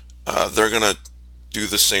 They're going to do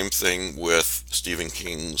the same thing with Stephen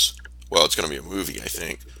King's well, it's going to be a movie, I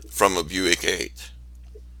think, from a Buick 8.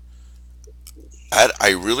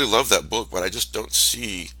 I really love that book, but I just don't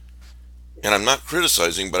see, and I'm not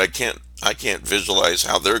criticizing, but I can't visualize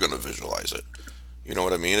how they're going to visualize it. You know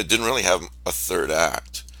what I mean? It didn't really have a third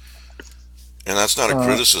act, and that's not a Uh,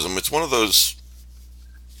 criticism. It's one of those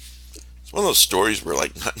stories where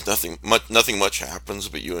like nothing much happens,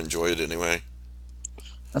 but you enjoy it anyway.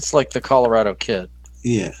 that's like the Colorado Kid.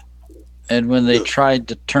 Yeah. And when they No. tried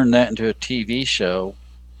to turn that into a TV show,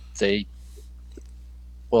 they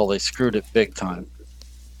they screwed it big time.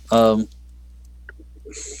 Um,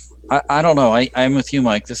 I don't know. I'm with you,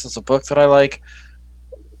 Mike. This is a book that I like,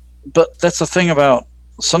 but that's the thing about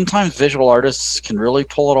sometimes visual artists can really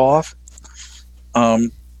pull it off.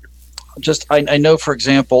 Um, I know, for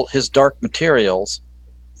example, his Dark Materials,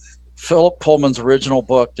 Philip Pullman's original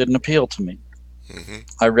book didn't appeal to me. Hmm.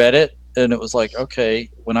 I read it and it was like, okay,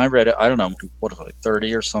 when I read it, I don't know, what was it, like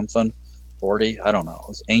 30 or something, 40, I don't know. It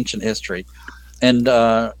was ancient history. And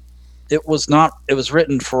it was not, it was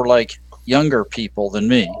written for like younger people than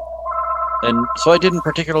me. And so I didn't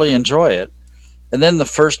particularly enjoy it. And then the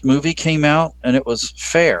first movie came out and it was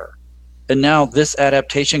fair. And now this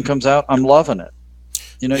adaptation comes out, I'm loving it.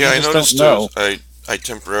 Yeah, You I just don't noticed. know. I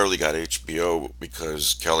temporarily got HBO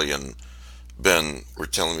because Kelly and Ben were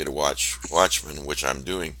telling me to watch Watchmen, which I'm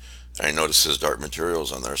doing. I noticed his Dark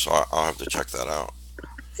Materials on there, so I'll have to check that out.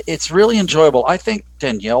 It's really enjoyable. I think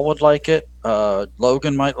Danielle would like it.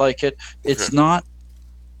 Logan might like it. It's Okay. not,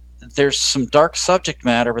 there's some dark subject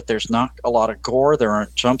matter, but there's not a lot of gore. There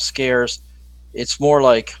aren't jump scares. It's more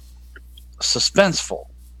like suspenseful.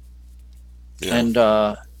 Yeah. And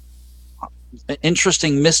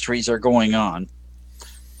interesting mysteries are going on.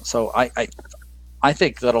 So I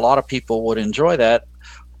think that a lot of people would enjoy that.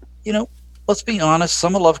 You know, let's be honest,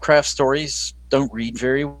 some of Lovecraft's stories don't read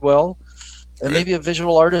very well. And Right. maybe a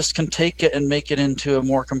visual artist can take it and make it into a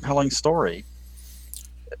more compelling story.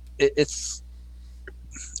 It's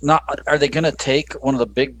not, are they going to take one of the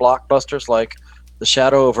big blockbusters like The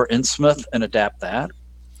Shadow over Innsmouth and adapt that?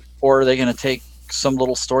 Or are they going to take some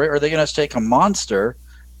little story? Or are they going to take a monster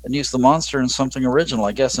and use the monster in something original?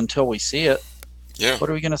 I guess until we see it, Yeah. what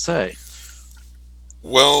are we going to say?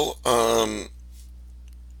 Well,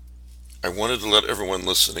 I wanted to let everyone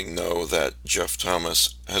listening know that Jeff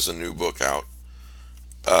Thomas has a new book out.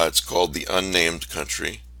 It's called The Unnamed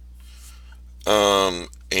Country,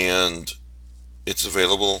 and it's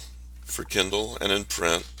available for Kindle and in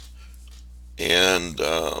print. And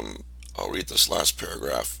I'll read this last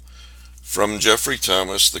paragraph. From Jeffrey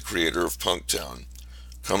Thomas, the creator of Punktown,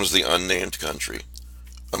 comes The Unnamed Country,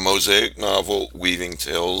 a mosaic novel weaving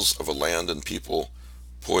tales of a land and people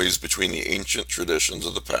poised between the ancient traditions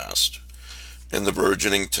of the past and the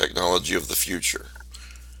burgeoning technology of the future,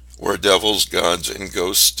 where devils, gods, and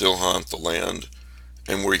ghosts still haunt the land,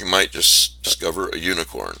 and where you might just discover a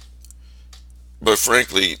unicorn. But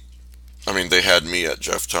frankly, I mean, they had me at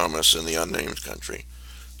Jeff Thomas in The Unnamed Country.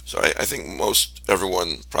 So I think most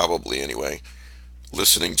everyone, probably anyway,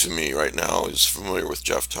 listening to me right now is familiar with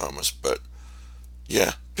Jeff Thomas. But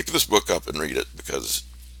yeah, pick this book up and read it because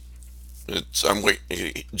I'm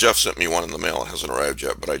waiting. Jeff sent me one in the mail. It hasn't arrived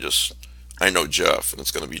yet, but I know Jeff, and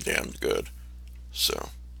it's going to be damned good. So,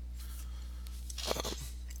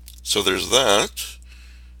 so there's that.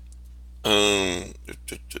 Um,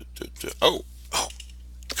 oh, oh,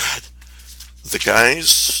 God.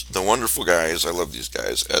 The wonderful guys, I love these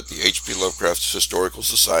guys, at the H.P. Lovecraft Historical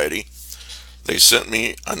Society, they sent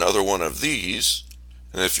me another one of these.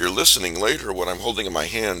 And if you're listening later, what I'm holding in my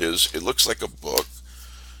hand it looks like a book,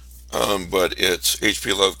 but it's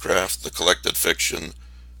H.P. Lovecraft, The Collected Fiction,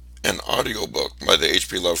 an audiobook by the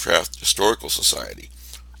H.P. Lovecraft Historical Society.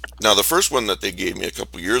 Now, the first one that they gave me a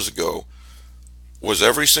couple years ago was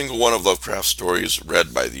every single one of Lovecraft's stories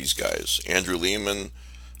read by these guys. Andrew Lehman,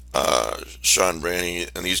 Sean Branney,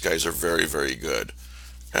 and these guys are very, very good.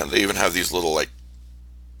 And they even have these little, like,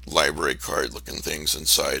 library card looking things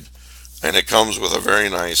inside. And it comes with a very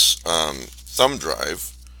nice thumb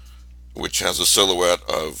drive, which has a silhouette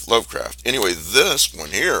of Lovecraft. Anyway, this one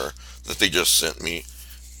here that they just sent me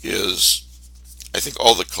is, I think,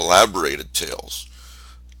 all the collaborated tales.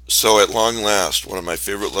 So at long last, one of my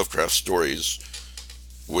favorite Lovecraft stories,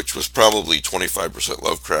 which was probably 25%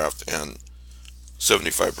 Lovecraft and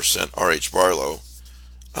 75% R.H. Barlow,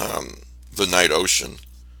 The Night Ocean.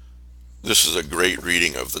 This is a great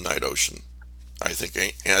reading of The Night Ocean. I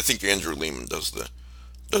think Andrew Lehman does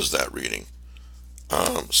that reading.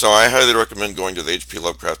 So I highly recommend going to the H.P.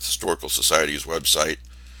 Lovecraft Historical Society's website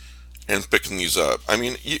and picking these up. I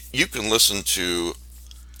mean, you can listen to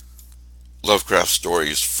Lovecraft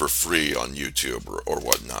stories for free on YouTube or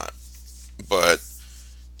whatnot. but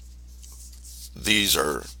these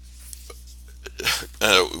are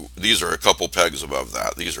these are a couple pegs above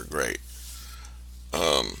that. These are great.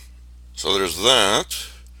 Um, so there's that.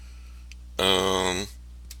 I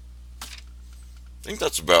think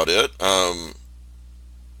that's about it.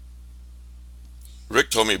 Rick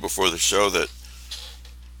told me before the show that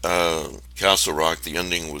Castle Rock, the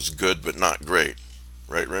ending was good but not great.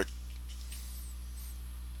 Right, Rick?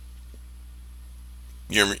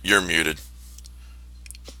 You're muted.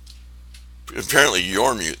 Apparently,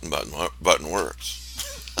 your mute button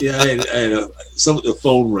works. Yeah, I had some of the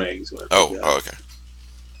phone rings. Oh, okay.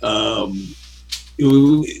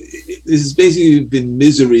 This has basically been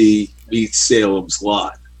Misery meets Salem's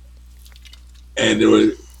Lot, and there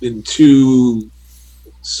were been two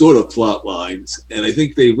sort of plot lines, and I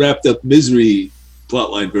think they wrapped up Misery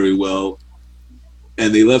plot line very well,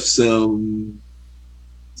 and they left some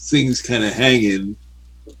things kind of hanging,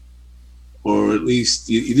 or at least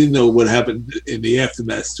you didn't know what happened in the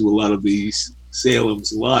aftermath to a lot of these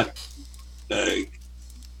Salem's Lot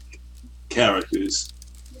characters.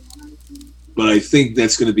 But I think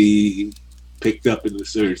that's going to be picked up in the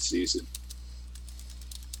third season.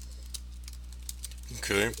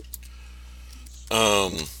 Okay.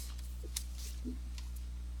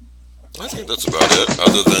 I think that's about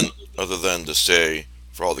it. Other than to say,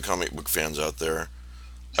 for all the comic book fans out there,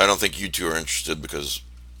 I don't think you two are interested because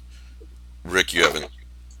Rick, you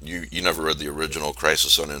never read the original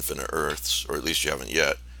Crisis on Infinite Earths, or at least you haven't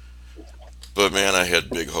yet. But man, I had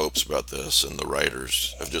big hopes about this, and the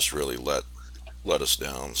writers have just really let us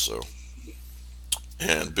down. So,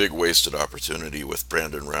 and big wasted opportunity with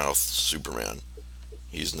Brandon Routh's Superman.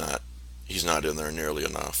 He's not in there nearly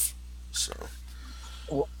enough. So.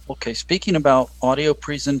 Okay, speaking about audio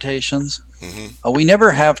presentations, Mm-hmm. we never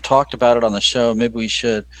have talked about it on the show. Maybe we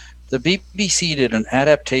should. The BBC did an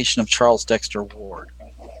adaptation of Charles Dexter Ward,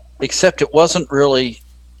 except it wasn't really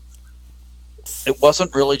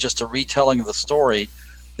just a retelling of the story.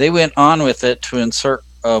 They went on with it to insert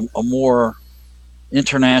a more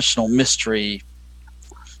international mystery,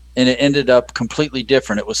 and it ended up completely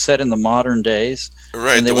different. It was set in the modern days.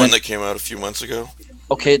 Right, the one that came out a few months ago.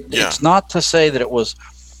 Okay, Yeah. It's not to say that it was.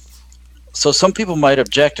 So some people might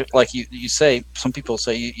object, like you say. Some people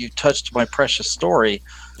say you touched my precious story,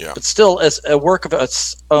 Yeah. but still, as a work of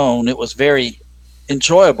its own, it was very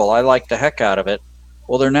enjoyable. I liked the heck out of it.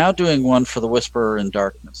 Well, they're now doing one for the Whisperer in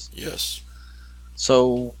Darkness. Yes.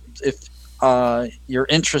 So if you're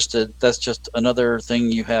interested, that's just another thing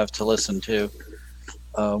you have to listen to.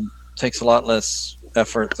 Takes a lot less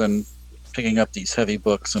effort than picking up these heavy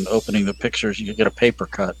books and opening the pictures. You get a paper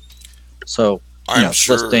cut, so it's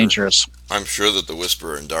less dangerous. I'm sure that the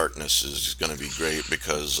Whisperer in Darkness is going to be great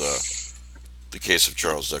because the Case of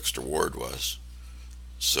Charles Dexter Ward was.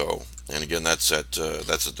 So, and again, that's at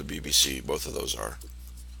the BBC. Both of those are.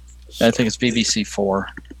 So, I think it's BBC 4.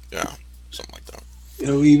 Yeah, something like that.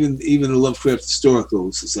 Even the Lovecraft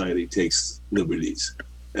Historical Society takes liberties,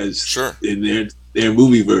 as Sure. in their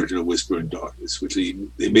movie version of Whisper in Darkness, which they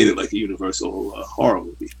made it like a universal horror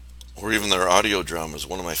movie. Or even their audio dramas.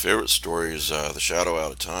 One of my favorite stories, The Shadow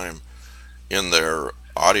Out of Time. In their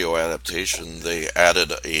audio adaptation, they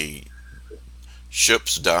added a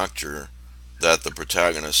ship's doctor that the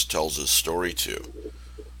protagonist tells his story to.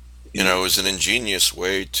 It was an ingenious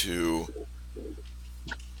way to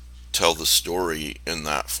tell the story in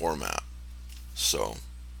that format. So,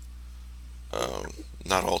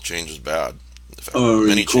 not all change is bad. In fact, Or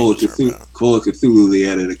many in Call of changes are bad. Cthulhu, they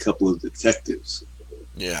added a couple of detectives.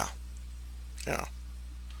 Yeah.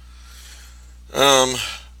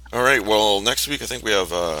 All right. Well, next week I think we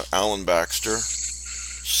have Alan Baxter.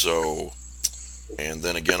 So, and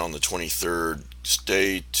then again on the 23rd,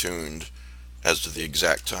 stay tuned as to the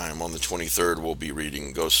exact time. On the 23rd, we'll be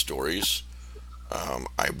reading Ghost Stories.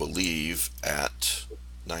 I believe at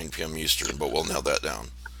 9 p.m. Eastern, but we'll nail that down.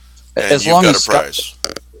 And As you've long got as a prize.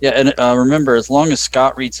 Yeah, and remember, as long as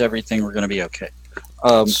Scott reads everything, we're going to be okay.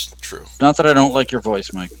 That's true. Not that I don't like your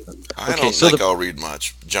voice, Mike. But, I okay, don't so think I'll read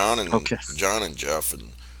much. John and Okay. Jeff and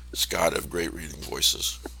Scott have great reading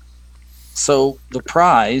voices. So the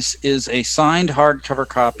prize is a signed hardcover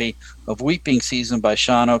copy of Weeping Season by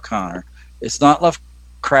Sean O'Connor. It's not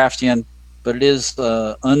Lovecraftian, but it is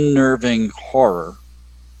unnerving horror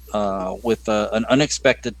with an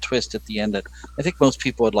unexpected twist at the end that I think most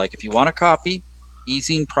people would like. If you want a copy,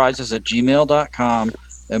 eZine prizes at gmail.com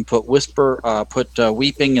and put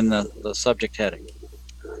Weeping in the subject heading.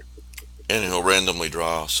 And he'll randomly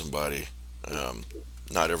draw somebody.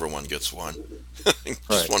 Not everyone gets one. Just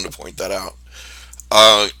Right. wanted to point that out.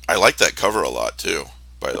 I like that cover a lot too,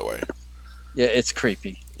 by the way. Yeah, it's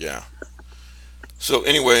creepy. Yeah. So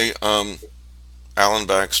anyway, Alan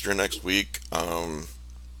Baxter next week.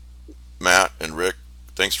 Matt and Rick,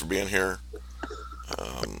 thanks for being here.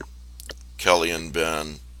 Um, Kelly and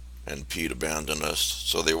Ben and Pete abandoned us,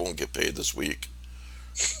 so they won't get paid this week.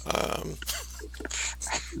 Um,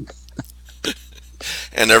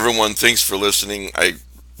 and everyone, thanks for listening.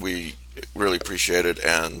 We really appreciate it,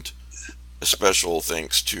 and a special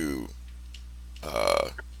thanks to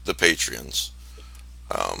the Patreons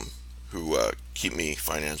who keep me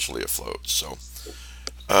financially afloat. So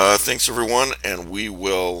thanks everyone, and we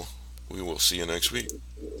will see you next week.